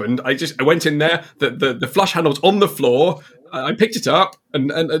what happened. I went in there, the flush handle was on the floor, I picked it up,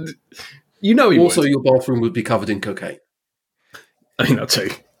 and you know he also would. Your bathroom would be covered in cocaine. I think that too.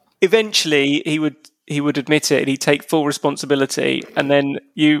 Eventually he would admit it and he'd take full responsibility, and then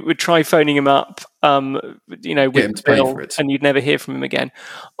you would try phoning him up, with Bill, and you'd never hear from him again.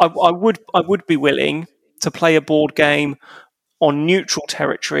 I would be willing to play a board game on neutral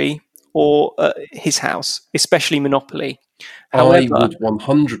territory or his house, especially Monopoly. However, I would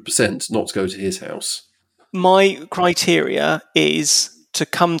 100% not go to his house. My criteria is to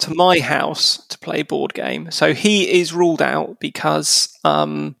come to my house to play a board game. So he is ruled out because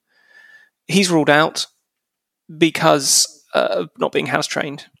of not being house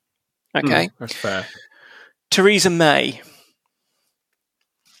trained. Okay. That's fair. Theresa May.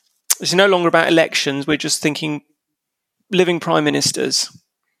 It's no longer about elections. We're just thinking living prime ministers.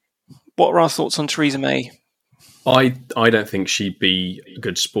 What are our thoughts on Theresa May? I don't think she'd be a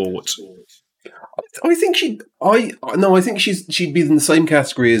good sport. I think she'd be in the same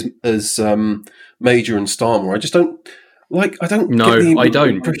category as Major and Starmer. I just don't like. I don't. No, get the I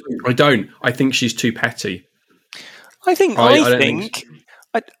don't. impression- I don't. I think she's too petty. I think. I I don't think.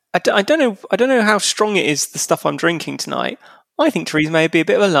 I don't know. I don't know how strong it is. The stuff I'm drinking tonight. I think Theresa May would be a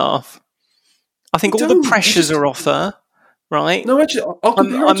bit of a laugh. I think all the pressures are off her. Right? No, actually, I'll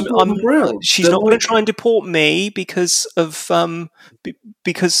compare her to Gordon Brown. She's not going to try and deport me because of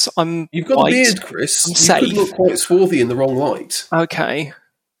because I'm. You've got white. a beard, Chris. I'm You safe. could look quite swarthy in the wrong light. Okay,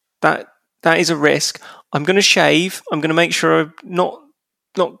 that is a risk. I'm going to shave. I'm going to make sure I'm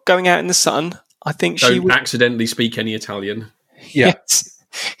not going out in the sun. I think she Don't would accidentally speak any Italian. Yeah. Yes.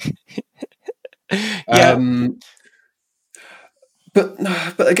 Yeah. But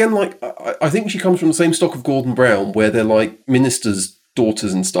again, like I think she comes from the same stock of Gordon Brown, where they're like ministers'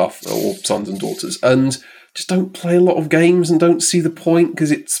 daughters and stuff, or sons and daughters, and just don't play a lot of games and don't see the point because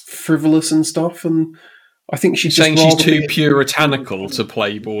it's frivolous and stuff. And I think she's saying she's too puritanical to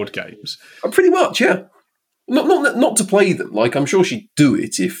play board games. Pretty much, yeah. Not to play them. Like I'm sure she'd do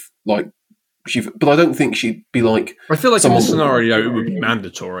it if like but I don't think she'd be like. I feel like in this scenario it would be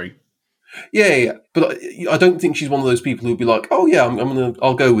mandatory. Yeah, but I don't think she's one of those people who'd be like, "Oh yeah,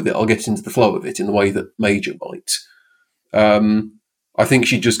 I'll go with it. I'll get into the flow of it," in the way that Major might. I think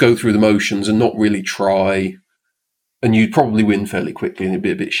she'd just go through the motions and not really try, and you'd probably win fairly quickly, and it'd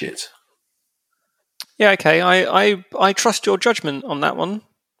be a bit shit. Yeah. Okay. I trust your judgment on that one.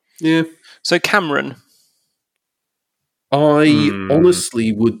 Yeah. So Cameron. I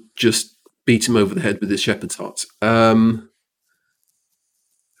honestly would just beat him over the head with his shepherd's heart.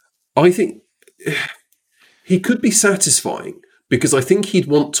 I think he could be satisfying because I think he'd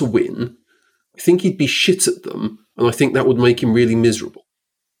want to win. I think he'd be shit at them, and I think that would make him really miserable.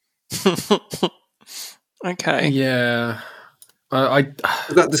 Okay. Yeah.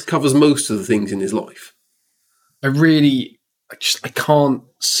 That just covers most of the things in his life. I can't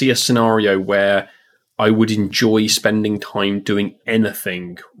see a scenario where I would enjoy spending time doing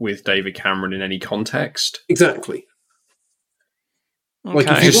anything with David Cameron in any context. Exactly. Okay. Like,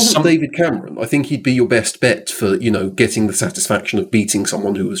 if he wasn't David Cameron, I think he'd be your best bet for, getting the satisfaction of beating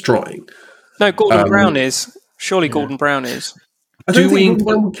someone who was trying. No, Gordon Brown is. Surely Gordon Brown is. I don't think Gordon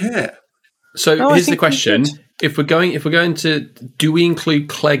Brown would care. So here's the question. If we're going to, do we include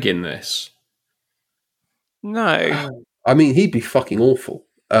Clegg in this? No. I mean, he'd be fucking awful.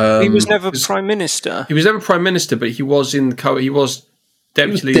 He was never Prime Minister. He was never Prime Minister, but he was in the he was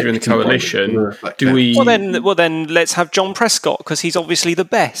Deputy Leader in the coalition. Do we? Well then, let's have John Prescott because he's obviously the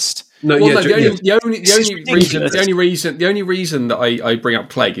best. The only reason that I bring up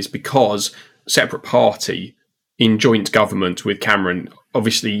Clegg is because separate party in joint government with Cameron.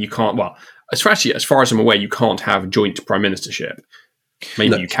 Obviously, you can't. Well, as far as I'm aware, you can't have joint prime ministership.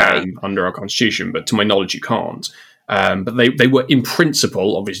 Maybe you can under our constitution, but to my knowledge, you can't. But they were in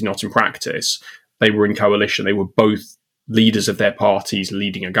principle, obviously not in practice. They were in coalition. They were both leaders of their parties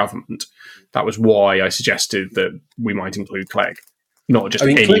leading a government. That was why I suggested that we might include Clegg, not just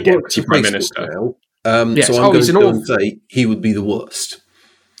any deputy prime minister. So I'm going to go and say he would be the worst.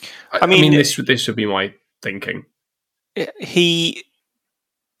 I mean, this would be my thinking. He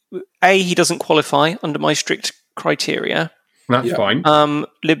doesn't qualify under my strict criteria. That's fine.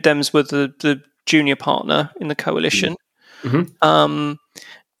 Lib Dems were the junior partner in the coalition. Mm-hmm.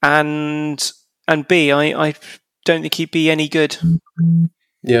 And B, I don't think he'd be any good.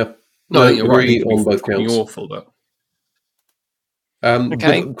 Yeah. No, you're right. On both counts. Awful, though.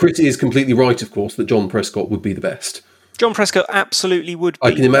 Okay. But Chris is completely right, of course, that John Prescott would be the best. John Prescott absolutely would be.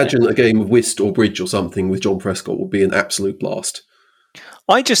 I can imagine a game of whist or bridge or something with John Prescott would be an absolute blast.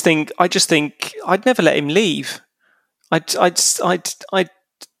 I just think I'd never let him leave. I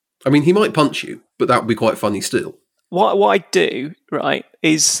mean, he might punch you, but that would be quite funny still. What I'd do, right,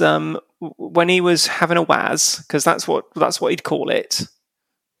 is when he was having a waz, because that's what he'd call it.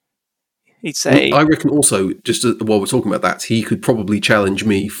 He'd say, I reckon also, just while we're talking about that, he could probably challenge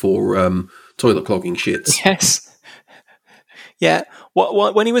me for toilet clogging shits. Yes. Yeah.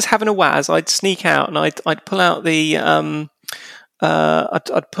 When he was having a waz, I'd sneak out and I'd pull out the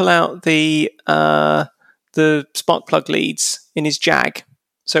I'd pull out the spark plug leads in his Jag,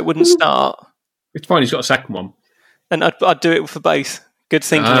 so it wouldn't start. It's fine. He's got a second one, and I'd do it for both. Good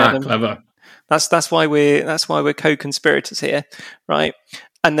thinking, Adam. Clever. That's why we're co-conspirators here, right?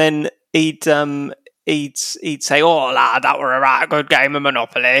 And then he'd say, "Oh, lad, that were a right good game of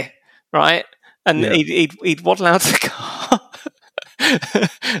Monopoly," right? And he'd waddle out the car,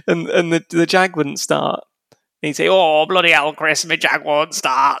 and the Jag wouldn't start. And he'd say, "Oh, bloody hell, Chris, my jag won't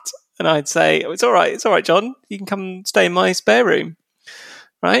start." And I'd say, "Oh, it's all right, John. You can come stay in my spare room."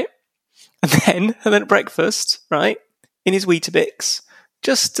 Right? And then at breakfast, right, in his Weetabix,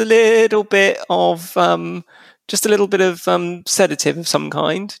 just a little bit of sedative of some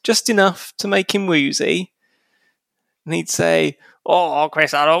kind, just enough to make him woozy. And he'd say, "Oh,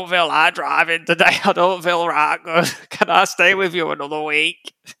 Chris, I don't feel like driving today. I don't feel right good. Can I stay with you another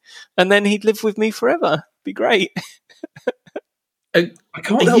week?" And then he'd live with me forever. Be great. I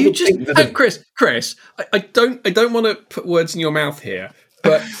can't help but think that Chris, I don't want to put words in your mouth here,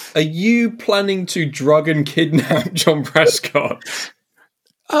 but are you planning to drug and kidnap John Prescott?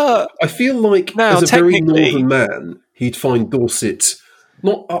 I feel like, now, as a very northern man, he'd find Dorset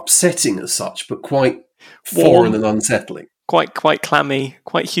not upsetting as such, but quite foreign and unsettling. Quite clammy,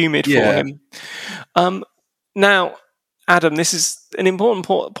 quite humid for him. Now, Adam, this is an important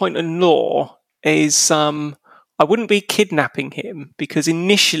point in law, is I wouldn't be kidnapping him, because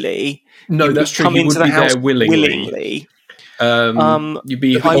initially that's true. come He into would the be house there willingly. You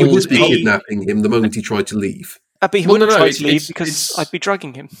would be kidnapping him the moment he tried to leave. But he wouldn't try to leave because I'd be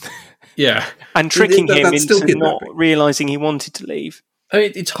drugging him. Yeah. And tricking him into not realising he wanted to leave. I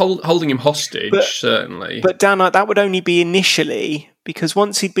mean, it's holding him hostage, certainly. But Dan, that would only be initially, because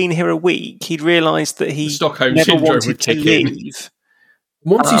once he'd been here a week, he'd realised that he never wanted to leave.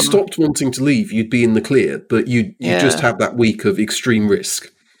 Once you stopped wanting to leave, you'd be in the clear, but you just have that week of extreme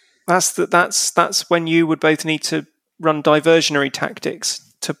risk. That's when you would both need to run diversionary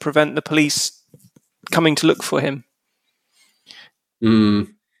tactics to prevent the police coming to look for him.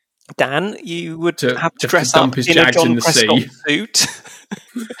 Dan, you would have to dress up in a John Prescott suit.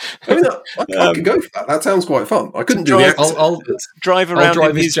 I mean, I could go for that. That sounds quite fun. I couldn't do the accent. I'll drive around. I'll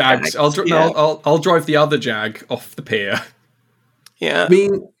drive his Jags. I'll drive the other Jag off the pier. Yeah. I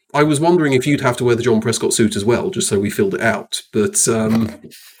mean, I was wondering if you'd have to wear the John Prescott suit as well, just so we filled it out. But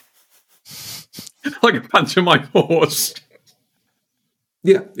like a pantomime horse.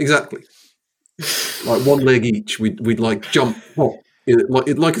 Yeah, exactly. Like one leg each. We'd like jump like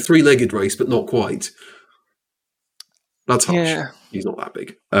a 3-legged race, but not quite. That's Hutch. Yeah. He's not that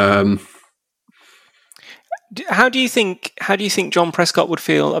big. How do you think John Prescott would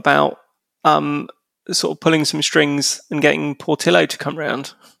feel about sort of pulling some strings and getting Portillo to come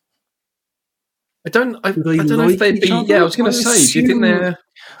round? I don't know if they'd be. Yeah, I was going to say. Do you think they're?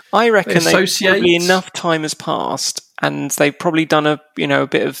 I reckon probably enough time has passed, and they've probably done a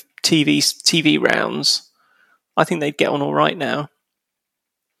bit of TV rounds. I think they'd get on all right now.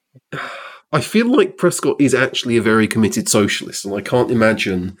 I feel like Prescott is actually a very committed socialist, and I can't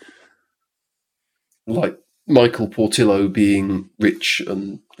imagine like Michael Portillo being rich,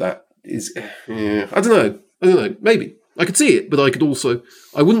 and that is. I don't know. Maybe I could see it, but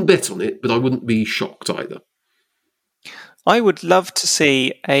I wouldn't bet on it, but I wouldn't be shocked either. I would love to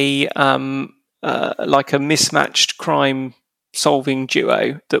see a mismatched crime solving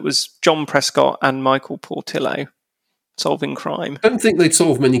duo that was John Prescott and Michael Portillo solving crime. I don't think they'd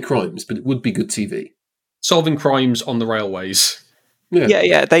solve many crimes, but it would be good TV. Solving crimes on the railways.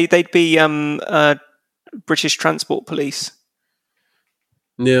 Yeah. They'd be British Transport Police.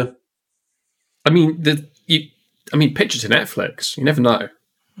 Yeah. I mean, picture to Netflix. You never know.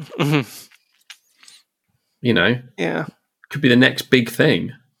 Yeah. Could be the next big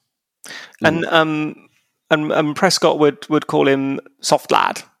thing. And Prescott would call him soft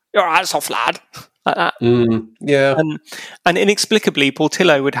lad. You're all right, soft lad. Like that. Yeah. And inexplicably,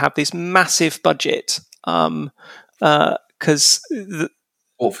 Portillo would have this massive budget because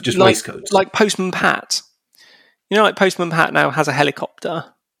for just waistcoats, like Postman Pat. Like Postman Pat now has a helicopter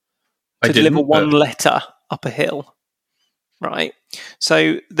to deliver one letter up a hill, right?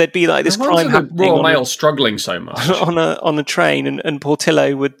 So there'd be like this crime happening. Royal Mail struggling so much on a train, and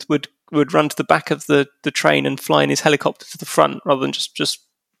Portillo would run to the back of the train and fly in his helicopter to the front rather than just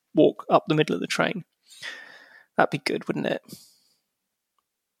walk up the middle of the train. That'd be good, wouldn't it?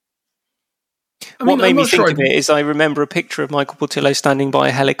 What made me think of it is I remember a picture of Michael Portillo standing by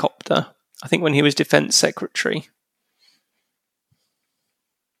a helicopter, I think when he was Defence Secretary.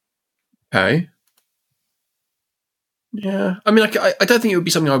 Okay. Yeah. I mean, I don't think it would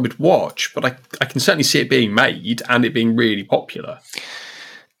be something I would watch, but I can certainly see it being made and it being really popular.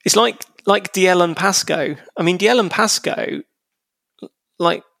 It's like DL and Pascoe. I mean, DL and Pascoe,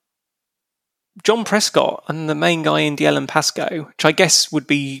 like John Prescott and the main guy in DL and Pascoe, which I guess would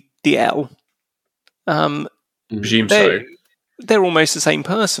be DL. Presume so. They're almost the same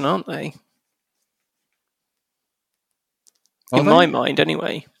person, aren't they? In my mind,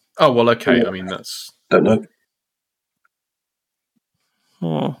 anyway. Oh, well, okay. I mean, that's... Don't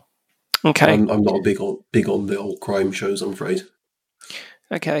know. Okay. I'm not big on the old crime shows, I'm afraid.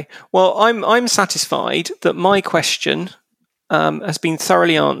 Okay. Well, I'm satisfied that my question has been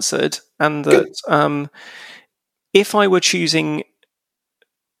thoroughly answered, and that if I were choosing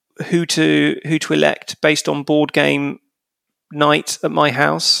who to elect based on board game night at my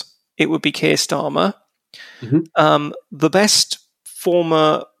house, it would be Keir Starmer. Mhm. The best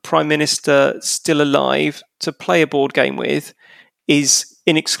former Prime Minister still alive to play a board game with is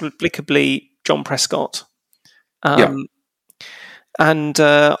inexplicably John Prescott. And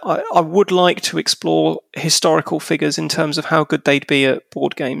I would like to explore historical figures in terms of how good they'd be at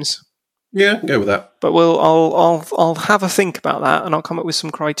board games. Yeah, go with that. But I'll have a think about that, and I'll come up with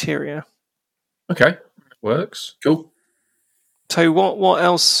some criteria. Okay, works. Cool. So what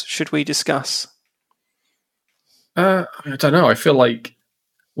else should we discuss? I don't know. I feel like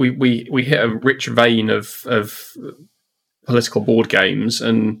we hit a rich vein of political board games,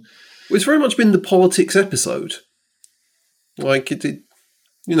 and It's very much been the politics episode. Like it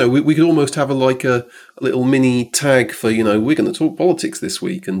we could almost have a little mini tag for we're going to talk politics this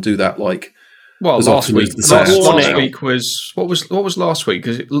week and do that like. Well, as last often week. as the Saturday. Last week was what was last week?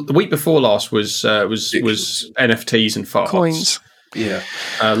 Because the week before last was NFTs and farts. Coins. Yeah.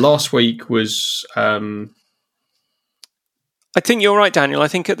 Last week was. I think you're right, Daniel. I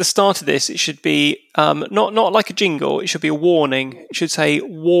think at the start of this, it should be not like a jingle. It should be a warning. It should say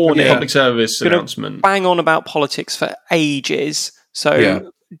warning. Public service Gonna announcement. Bang on about politics for ages.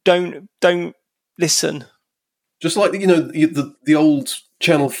 So don't listen. Just like the old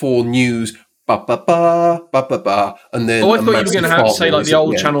Channel 4 news. Ba ba ba ba ba ba, and then. Oh, I thought you were going to have to say like the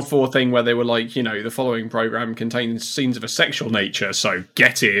old at the Channel 4 thing where they were like, the following program contains scenes of a sexual nature, so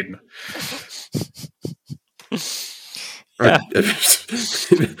get in. Yeah.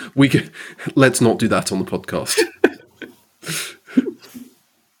 Let's not do that on the podcast.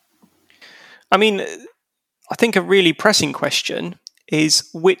 I mean, I think a really pressing question is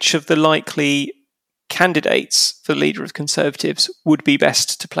which of the likely candidates for leader of Conservatives would be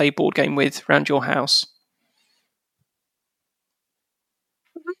best to play board game with around your house?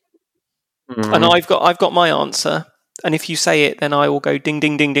 And I've got my answer, and if you say it, then I will go ding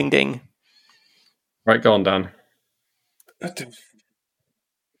ding ding ding ding. Right, go on, Dan. Do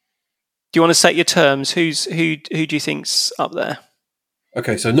you want to set your terms? Who do you think's up there?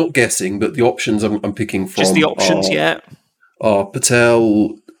 Okay, so not guessing, but the options I'm picking from Just the options, are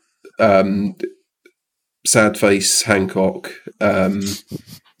Patel, Sadface, Hancock. I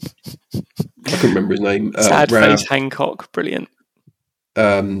couldn't remember his name. Sadface, Hancock, brilliant.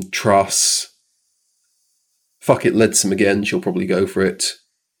 Truss. Fuck it, Leadsom again. She'll probably go for it.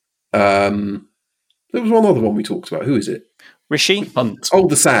 There was one other one we talked about. Who is it? Rishi? Hunt. Oh,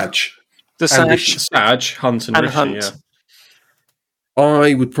 the Saj. The Saj. Saj, Hunt, and Rishi, Hunt. yeah.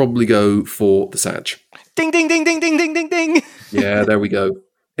 I would probably go for the Saj. Ding ding ding ding ding ding ding ding. Yeah, there we go.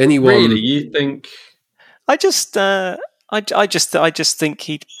 Anyone? Really, you think? I just think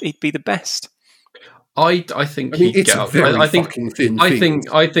he'd be the best. I think mean, he'd it's get a up. very I think fucking thin I thing.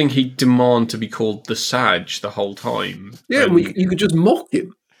 think he'd demand to be called the Saj the whole time. Yeah, And- you could just mock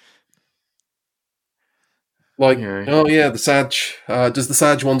him. Like, Yeah. oh yeah, the Saj. Does the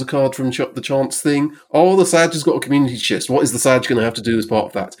Saj want a card from the Chance thing? Oh, the Saj has got a community chest. What is the Saj going to have to do as part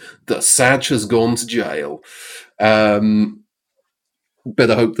of that? The Saj has gone to jail. Better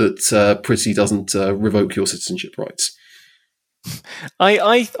hope that Prissy doesn't revoke your citizenship rights.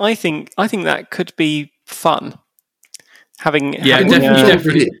 I think that could be fun. Yeah, having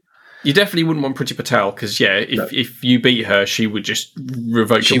you definitely wouldn't want Priti Patel because if you beat her, she would just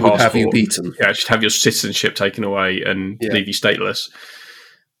revoke She your would passport. have you beaten. Yeah, she'd have your citizenship taken away and Yeah. leave you stateless.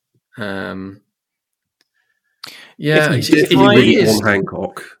 If you definitely really want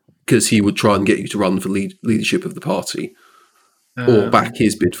Hancock, because he would try and get you to run for leadership of the party, or back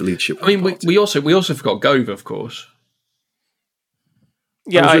his bid for leadership. I mean, we also forgot Gove, of course.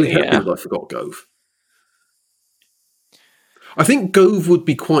 Yeah, I was really happy that I forgot Gove. I think Gove would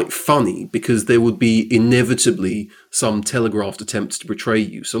be quite funny because there would be inevitably some telegraphed attempts to betray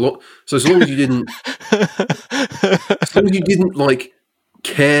you. So as long as you didn't, like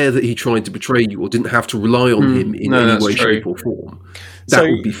care that he tried to betray you or didn't have to rely on him in any way, shape, or form, that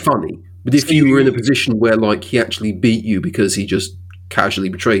would be funny. But if you were in a position where like he actually beat you because he just casually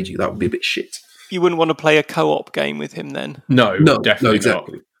betrayed you, that would be a bit shit. You wouldn't want to play a co-op game with him then? No, definitely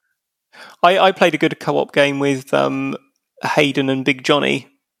exactly. not. I played a good co-op game with Hayden and Big Johnny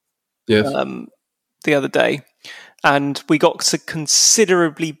the other day, and we got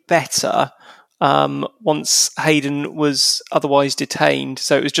considerably better once Hayden was otherwise detained.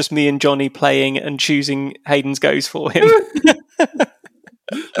 So it was just me and Johnny playing and choosing Hayden's goes for him.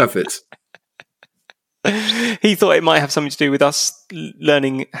 That fits. He thought it might have something to do with us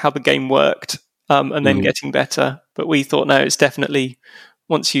learning how the game worked and then getting better. But we thought, no, it's definitely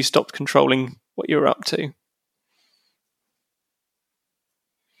once you stopped controlling what you were up to.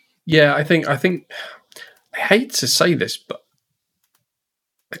 Yeah, I think I hate to say this, but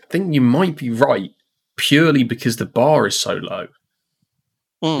I think you might be right purely because the bar is so low.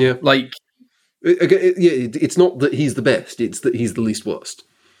 Yeah. Like, it's not that he's the best, it's that he's the least worst.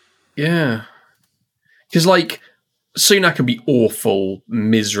 yeah. Because, like, Sunak could be awful,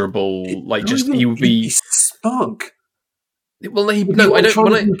 miserable, he would be... He's smug. Well, I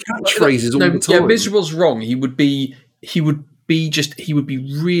don't... Catchphrases all the time. Yeah, miserable's wrong. He would be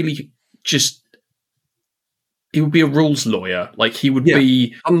really just... He would be a rules lawyer. Like, he would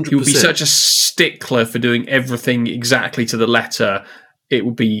be 100%. He would be such a stickler for doing everything exactly to the letter. It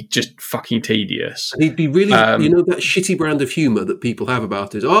would be just fucking tedious. And he'd be really, that shitty brand of humour that people have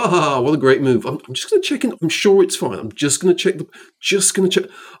about it. What a great move. I'm just going to check in. I'm sure it's fine. I'm just going to check.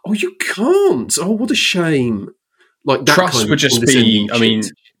 Oh, you can't. Oh, what a shame. Like that Truss kind would of just be, I mean,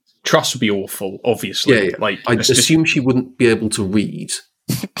 Truss would be awful, obviously. Yeah. Like, I assume she wouldn't be able to read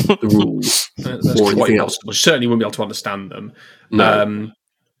the rules or anything else. Well, she certainly wouldn't be able to understand them. No.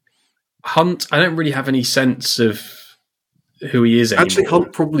 Hunt, I don't really have any sense of who he is anymore. Actually,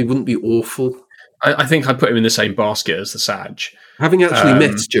 Hunt probably wouldn't be awful. I think I'd put him in the same basket as the Sag. Having actually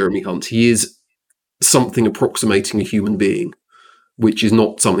met Jeremy Hunt, he is something approximating a human being, which is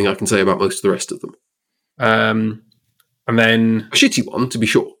not something I can say about most of the rest of them. And then a shitty one, to be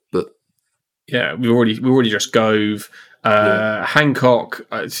sure, but yeah, we already just Gove. Hancock,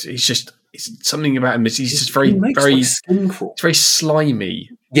 it's something about him. He's just very very slimy.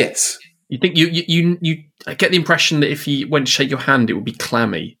 Yes. You think you I get the impression that if he went to shake your hand, it would be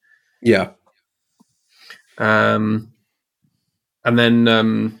clammy. Yeah. And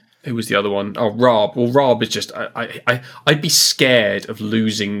then who was the other one? Oh, Rob. Well, Rob is just I'd be scared of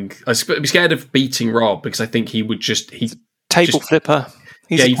losing. I'd be scared of beating Rob because I think he would table flipper.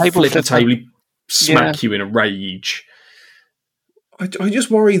 He'd flip the table, he'd smack you in a rage. I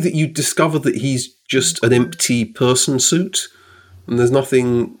just worry that you discover that he's just an empty person suit, and there's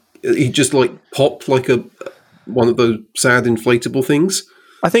nothing. He just popped like one of those sad inflatable things.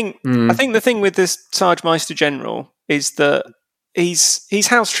 I think the thing with this Sarge Meister General is that he's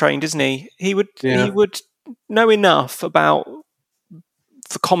house trained, isn't he? He would know enough about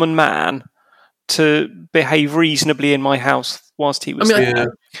the common man to behave reasonably in my house whilst he was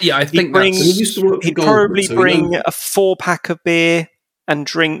there. Yeah, I think he'd probably bring a 4-pack of beer and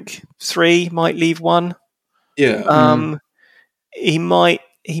drink 3, might leave 1. Yeah. He might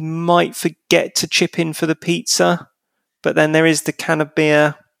forget to chip in for the pizza, but then there is the can of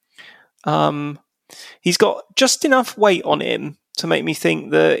beer. He's got just enough weight on him to make me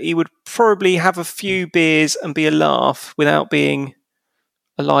think that he would probably have a few beers and be a laugh without being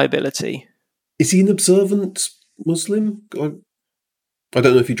a liability. Is he an observant Muslim? I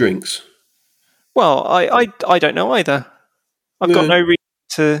don't know if he drinks. Well, I don't know either. I've got no reason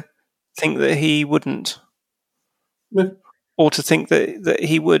to think that he wouldn't. No. Or to think that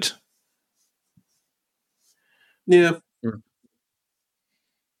he would. Yeah.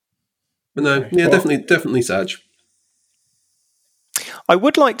 But no, definitely Sag. I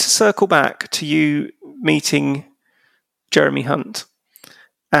would like to circle back to you meeting Jeremy Hunt.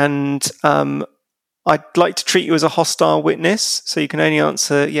 And I'd like to treat you as a hostile witness, so you can only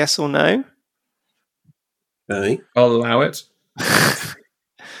answer yes or no. Okay. I'll allow it.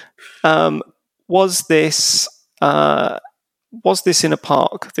 Was this in a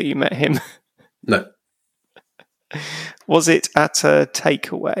park that you met him? No. Was it at a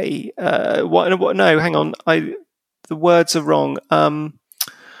takeaway? What? No, hang on. The words are wrong. An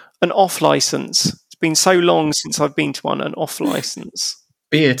off license. It's been so long since I've been to one. An off license.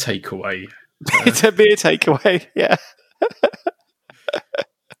 Beer takeaway. It's a beer takeaway. Yeah.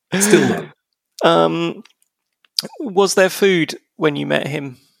 Still no. Was there food when you met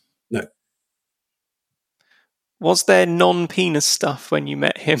him? No. Was there non-penis stuff when you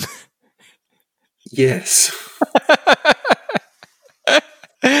met him? Yes.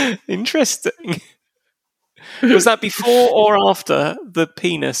 Interesting. Was that before or after the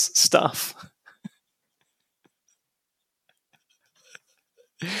penis stuff?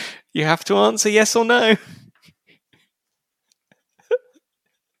 You have to answer yes or no.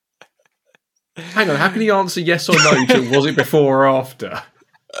 Hang on, how can he answer yes or no to was it before or after?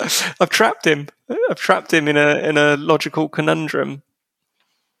 I've trapped him. In a logical conundrum.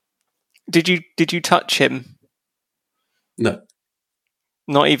 Did you touch him? No.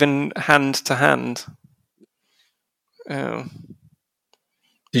 Not even hand to hand. Oh.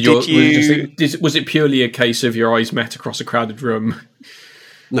 Was it purely a case of your eyes met across a crowded room?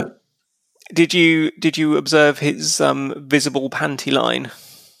 No. Did you observe his visible panty line?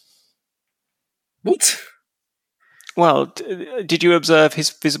 What? Well, did you observe his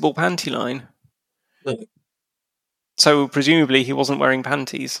visible panty line? No. So presumably he wasn't wearing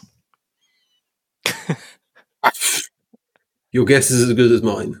panties. Your guess is as good as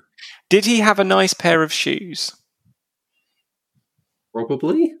mine. Did he have a nice pair of shoes?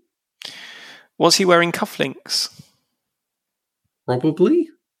 Probably. Was he wearing cufflinks? Probably.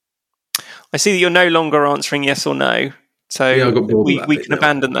 I see that you're no longer answering yes or no, so Yeah, I got bored of that we bit can now.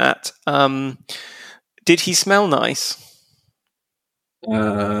 abandon that. Did he smell nice?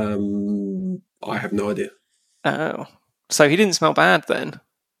 I have no idea. Oh, so he didn't smell bad then.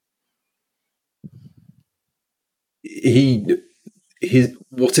 His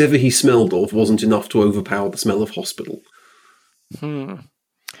whatever he smelled of wasn't enough to overpower the smell of hospital.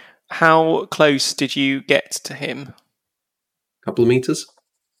 How close did you get to him? Couple of meters,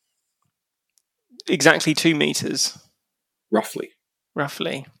 Exactly 2 meters, roughly.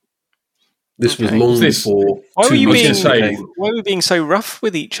 roughly. This was Okay. long This- before. Why were 2 you meters being- became- Why were we being so rough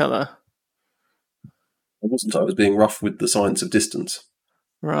with each other? I wasn't. I was being rough with the science of distance.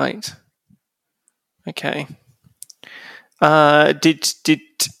 Right. Okay. Did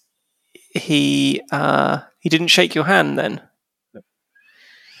he? He didn't shake your hand then? No.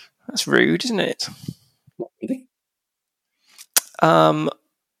 That's rude, isn't it? Not really.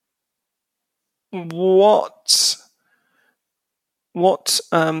 What?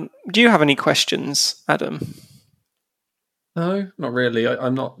 Do you have any questions, Adam? No, not really.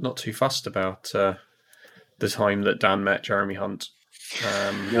 I'm not too fussed about the time that Dan met Jeremy Hunt.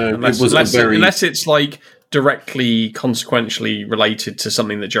 No, Unless it's like directly consequentially related to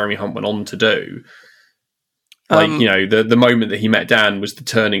something that Jeremy Hunt went on to do. Like, the moment that he met Dan was the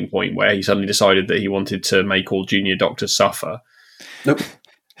turning point where he suddenly decided that he wanted to make all junior doctors suffer. Nope.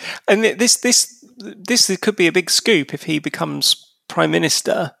 And this could be a big scoop if he becomes Prime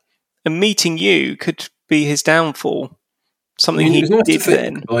Minister, and meeting you could be his downfall. Something it he was nice did to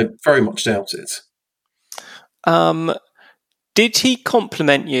think, but I very much doubt it. then. Did he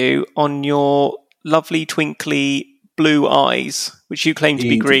compliment you on your lovely twinkly blue eyes, which you claim to be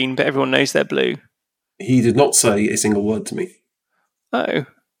He did. green, but everyone knows they're blue? He did not say a single word to me. Oh.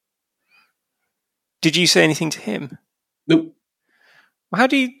 Did you say anything to him? Nope. How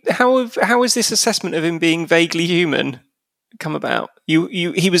has this assessment of him being vaguely human come about?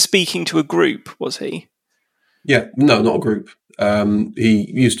 He was speaking to a group, was he? Yeah, no, not a group.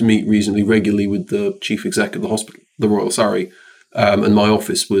 He used to meet reasonably regularly with the chief exec of the hospital, the Royal Surrey, and my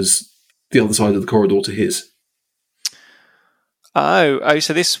office was the other side of the corridor to his. Oh,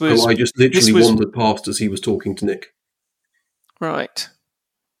 so this was... So I just literally wandered past as he was talking to Nick. Right.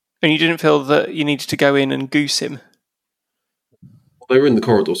 And you didn't feel that you needed to go in and goose him? They were in the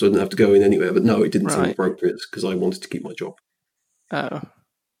corridor, so I didn't have to go in anywhere, but no, it didn't seem Right. appropriate because I wanted to keep my job. Oh.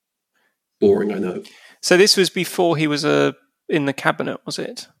 Boring, I know. So this was before he was in the cabinet, was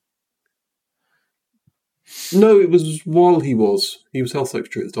it? No, it was while he was health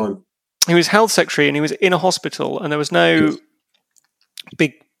secretary at the time. He was health secretary and he was in a hospital and there was no Yes.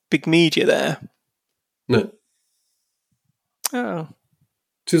 big media there. No, Oh.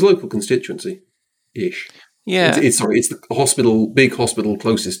 it's his local constituency-ish. Yeah. It's the big hospital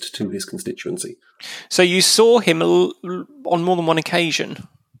closest to his constituency. So you saw him on more than one occasion?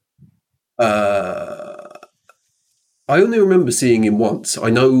 I only remember seeing him once. I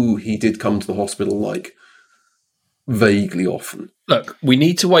know he did come to the hospital, like, vaguely often. Look, we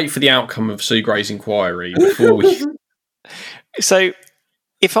need to wait for the outcome of Sue Gray's inquiry before we... So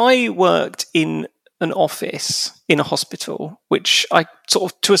if I worked in an office in a hospital, which I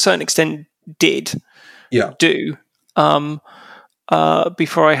sort of to a certain extent did Yeah. do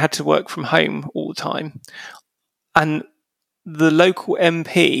before I had to work from home all the time, and the local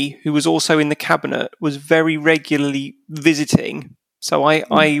MP, who was also in the cabinet, was very regularly visiting. So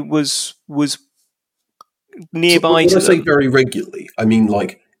I was nearby When to I say them. very regularly, I mean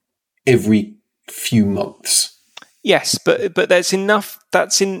like every few months. Yes, but there's enough.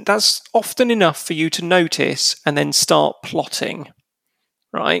 That's often enough for you to notice and then start plotting,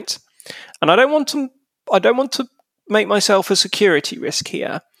 right? And I don't want to make myself a security risk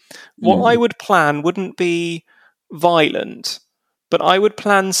here. What I would plan wouldn't be violent, but I would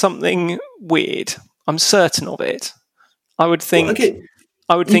plan something weird. I'm certain of it. I would think. Well, again,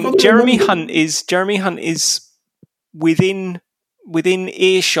 I would you've think got to Jeremy remember- Hunt is within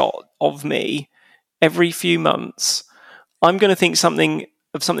earshot of me every few months. I'm going to think something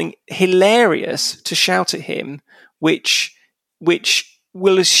hilarious to shout at him, which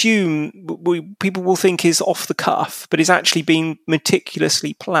we'll assume people will think is off the cuff, but is actually being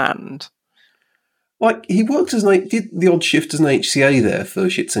meticulously planned. Like, he worked did the odd shift as an HCA there for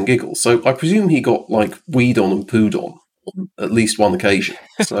shits and giggles, so I presume he got, like, weed on and pooed on at least one occasion.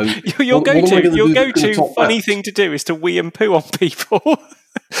 So your go-to funny thing to do is to wee and poo on people.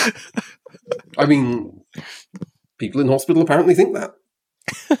 I mean, people in hospital apparently think that.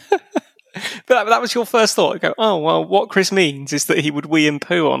 But that was your first thought. I go, oh, well, what Chris means is that he would wee and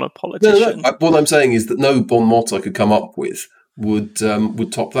poo on a politician. No. What I'm saying is that no bon mot I could come up with would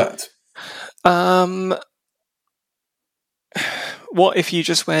top that. What if you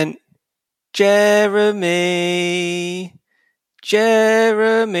just went, Jeremy,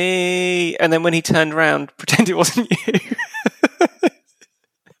 and then when he turned around, pretend it wasn't you?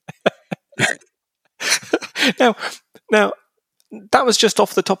 Now, that was just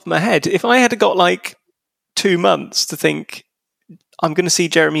off the top of my head. If I had got like 2 months to think, I'm going to see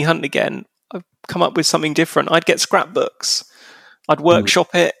Jeremy Hunt again, I'd come up with something different. I'd get scrapbooks. I'd workshop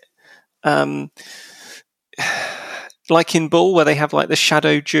it. Like in Bull, where they have like the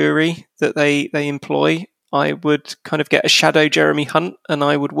shadow jury that they employ, I would kind of get a shadow Jeremy Hunt and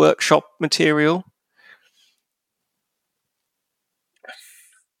I would workshop material. I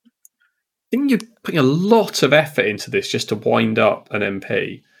think you're putting a lot of effort into this just to wind up an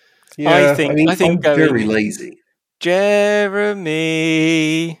MP. Yeah, I think I'm very lazy.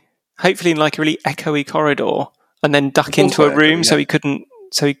 Jeremy, hopefully in like a really echoey corridor, and then duck into a room so he couldn't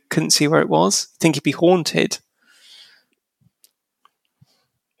see where it was. I think he'd be haunted.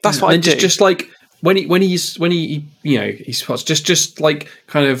 That's what I do. Just like when he spots just like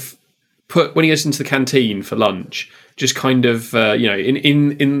kind of put when he goes into the canteen for lunch, just kind of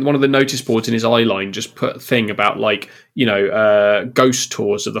in one of the notice boards in his eye line, just put a thing about like ghost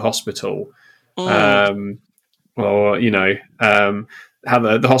tours of the hospital, or how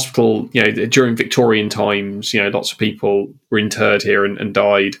the hospital during Victorian times, lots of people were interred here and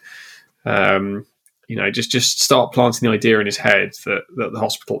died. Just start planting the idea in his head that the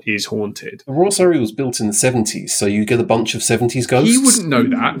hospital is haunted. The Royal Surrey was built in the 70s, so you get a bunch of 70s ghosts. He wouldn't know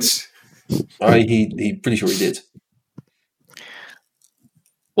that. He pretty sure he did.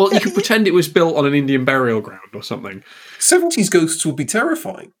 Well, you could pretend it was built on an Indian burial ground or something. 70s ghosts would be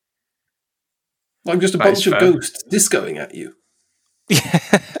terrifying. Like just a bunch of ghosts discoing at you.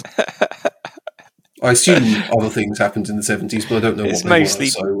 I assume other things happened in the 70s, but I don't know what they were. It's mostly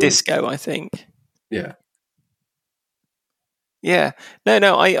disco, I think. Yeah. Yeah.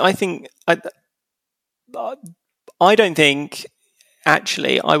 No, I think... I don't think,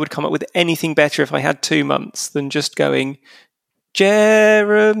 actually, I would come up with anything better if I had 2 months than just going,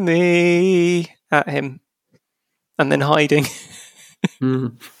 Jeremy, at him, and then hiding.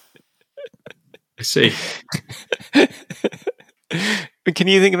 I see. Can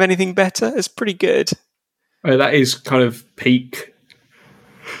you think of anything better? It's pretty good. Oh, that is kind of peak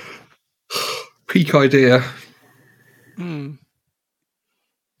idea. It's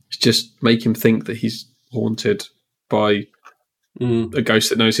just make him think that he's haunted by a ghost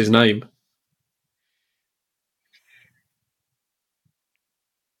that knows his name.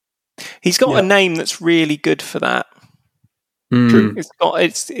 He's got a name that's really good for that. True. It's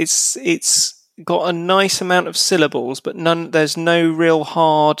got a nice amount of syllables, but there's no real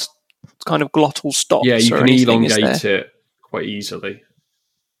hard kind of glottal stops. Yeah, you or can anything, elongate it quite easily.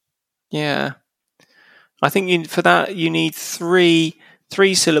 Yeah, I think for that you need three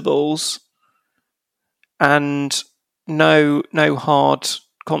syllables and no hard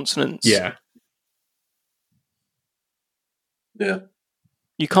consonants. Yeah.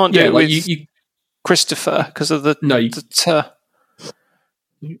 You can't do it with Christopher because of the t.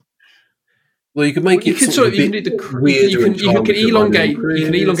 Well, you can make it. You can elongate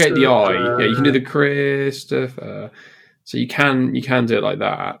the I. Yeah, you can do the Christopher. So you can do it like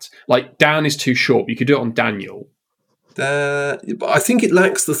that. Like Dan is too short. You could do it on Daniel. But I think it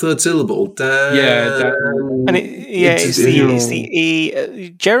lacks the third syllable. Dan. Yeah, and it's the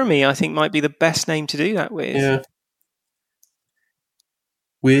E. Jeremy, I think, might be the best name to do that with. Yeah.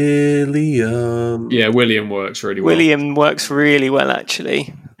 William. Yeah, William works really well. William works really well,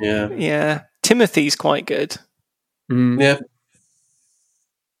 actually. Yeah. Timothy's quite good. Yeah.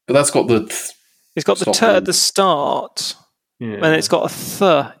 But that's got the... It's got the t at the start, and it's got a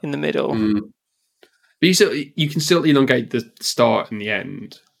th in the middle. But you can still elongate the start and the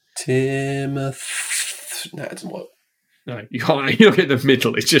end. Timothy... No, it doesn't work. No, you can't elongate the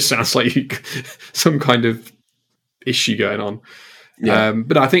middle. It just sounds like some kind of issue going on. Yeah.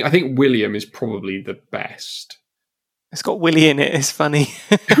 But I think William is probably the best. It's got Willie in it. It's funny.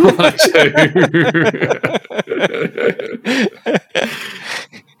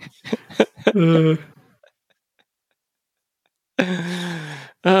 I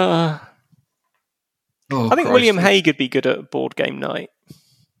think William Hague would be good at a board game night.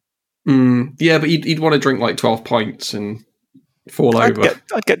 Yeah, but he'd want to drink like 12 pints and fall over.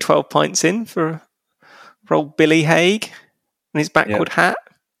 I'd get 12 pints in for old Billy Hague and his backward hat.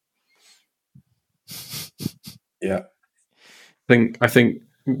 Yeah. I think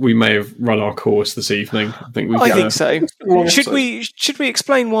we may have run our course this evening. I think so. Should we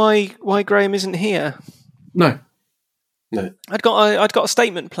explain why Graham isn't here? No. I'd got a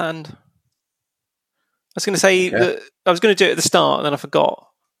statement planned. I was going to say that I was going to do it at the start, and then I forgot.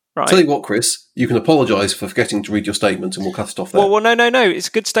 Right. Tell you what, Chris, you can apologise for forgetting to read your statement, and we'll cut it off there. Well, no. It's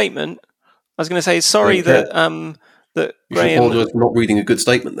a good statement. I was going to say sorry that you Graham. Apologise for not reading a good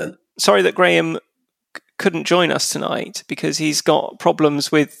statement. Then sorry that Graham couldn't join us tonight because he's got problems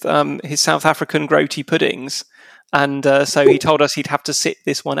with his South African grody puddings, and so he told us he'd have to sit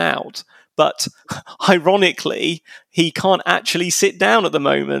this one out. But ironically, he can't actually sit down at the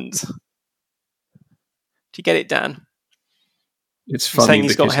moment. Do you get it, Dan? It's funny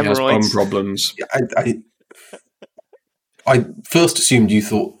because he has bum problems. I first assumed you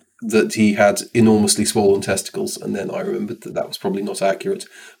thought that he had enormously swollen testicles, and then I remembered that was probably not accurate.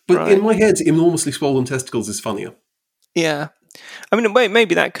 But in my head, enormously swollen testicles is funnier. Yeah. I mean,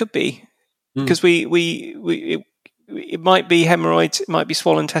 maybe that could be. Because it might be hemorrhoids, it might be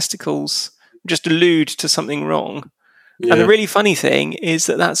swollen testicles, just allude to something wrong. Yeah. And the really funny thing is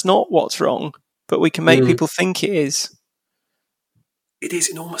that that's not what's wrong, but we can make people think it is. It is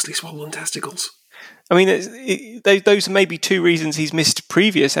enormously swollen testicles. I mean, those are maybe two reasons he's missed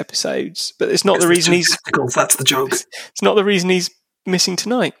previous episodes, but it's not the reason he's... Testicles, that's the joke. It's not the reason he's missing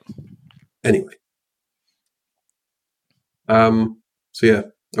tonight. Anyway. So yeah,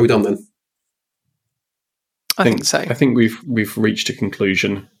 are we done then? I think so. I think we've reached a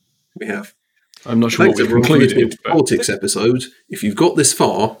conclusion. We have. I'm not sure what we've concluded. Politics episode. If you've got this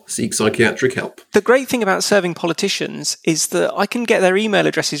far, seek psychiatric help. The great thing about serving politicians is that I can get their email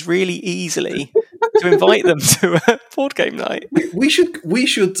addresses really easily to invite them to a board game night. We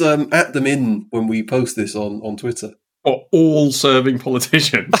should at them in when we post this on Twitter. Or all serving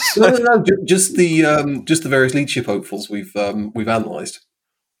politicians? No. Just the various leadership hopefuls we've analysed.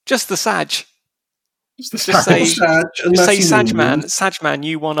 Just the Saj. Just say Sajman,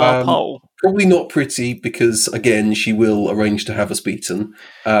 you won our poll. Probably not pretty because, again, she will arrange to have us beaten.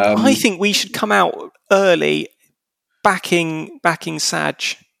 I think we should come out early backing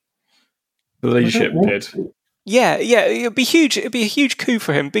Saj. The leadership bid. Yeah, it'd be huge. It'd be a huge coup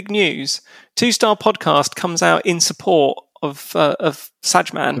for him. Big news. 2-Star Podcast comes out in support of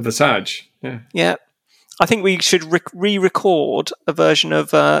Sajman. Of the Saj, yeah. Yeah. I think we should re-record a version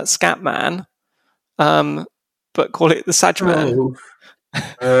of Scatman. But call it the Sajman.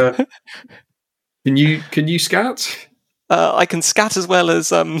 Can you scat? I can scat as well as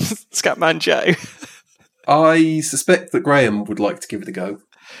Scatman Joe. I suspect that Graham would like to give it a go.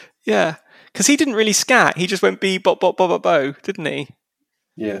 Yeah, because he didn't really scat. He just went beep bop bop bop bop bo, didn't he?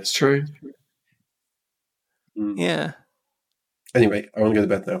 Yeah, it's true. Yeah. Anyway, I want to go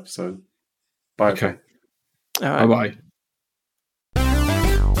to bed now. So, bye. Okay. All right. Bye.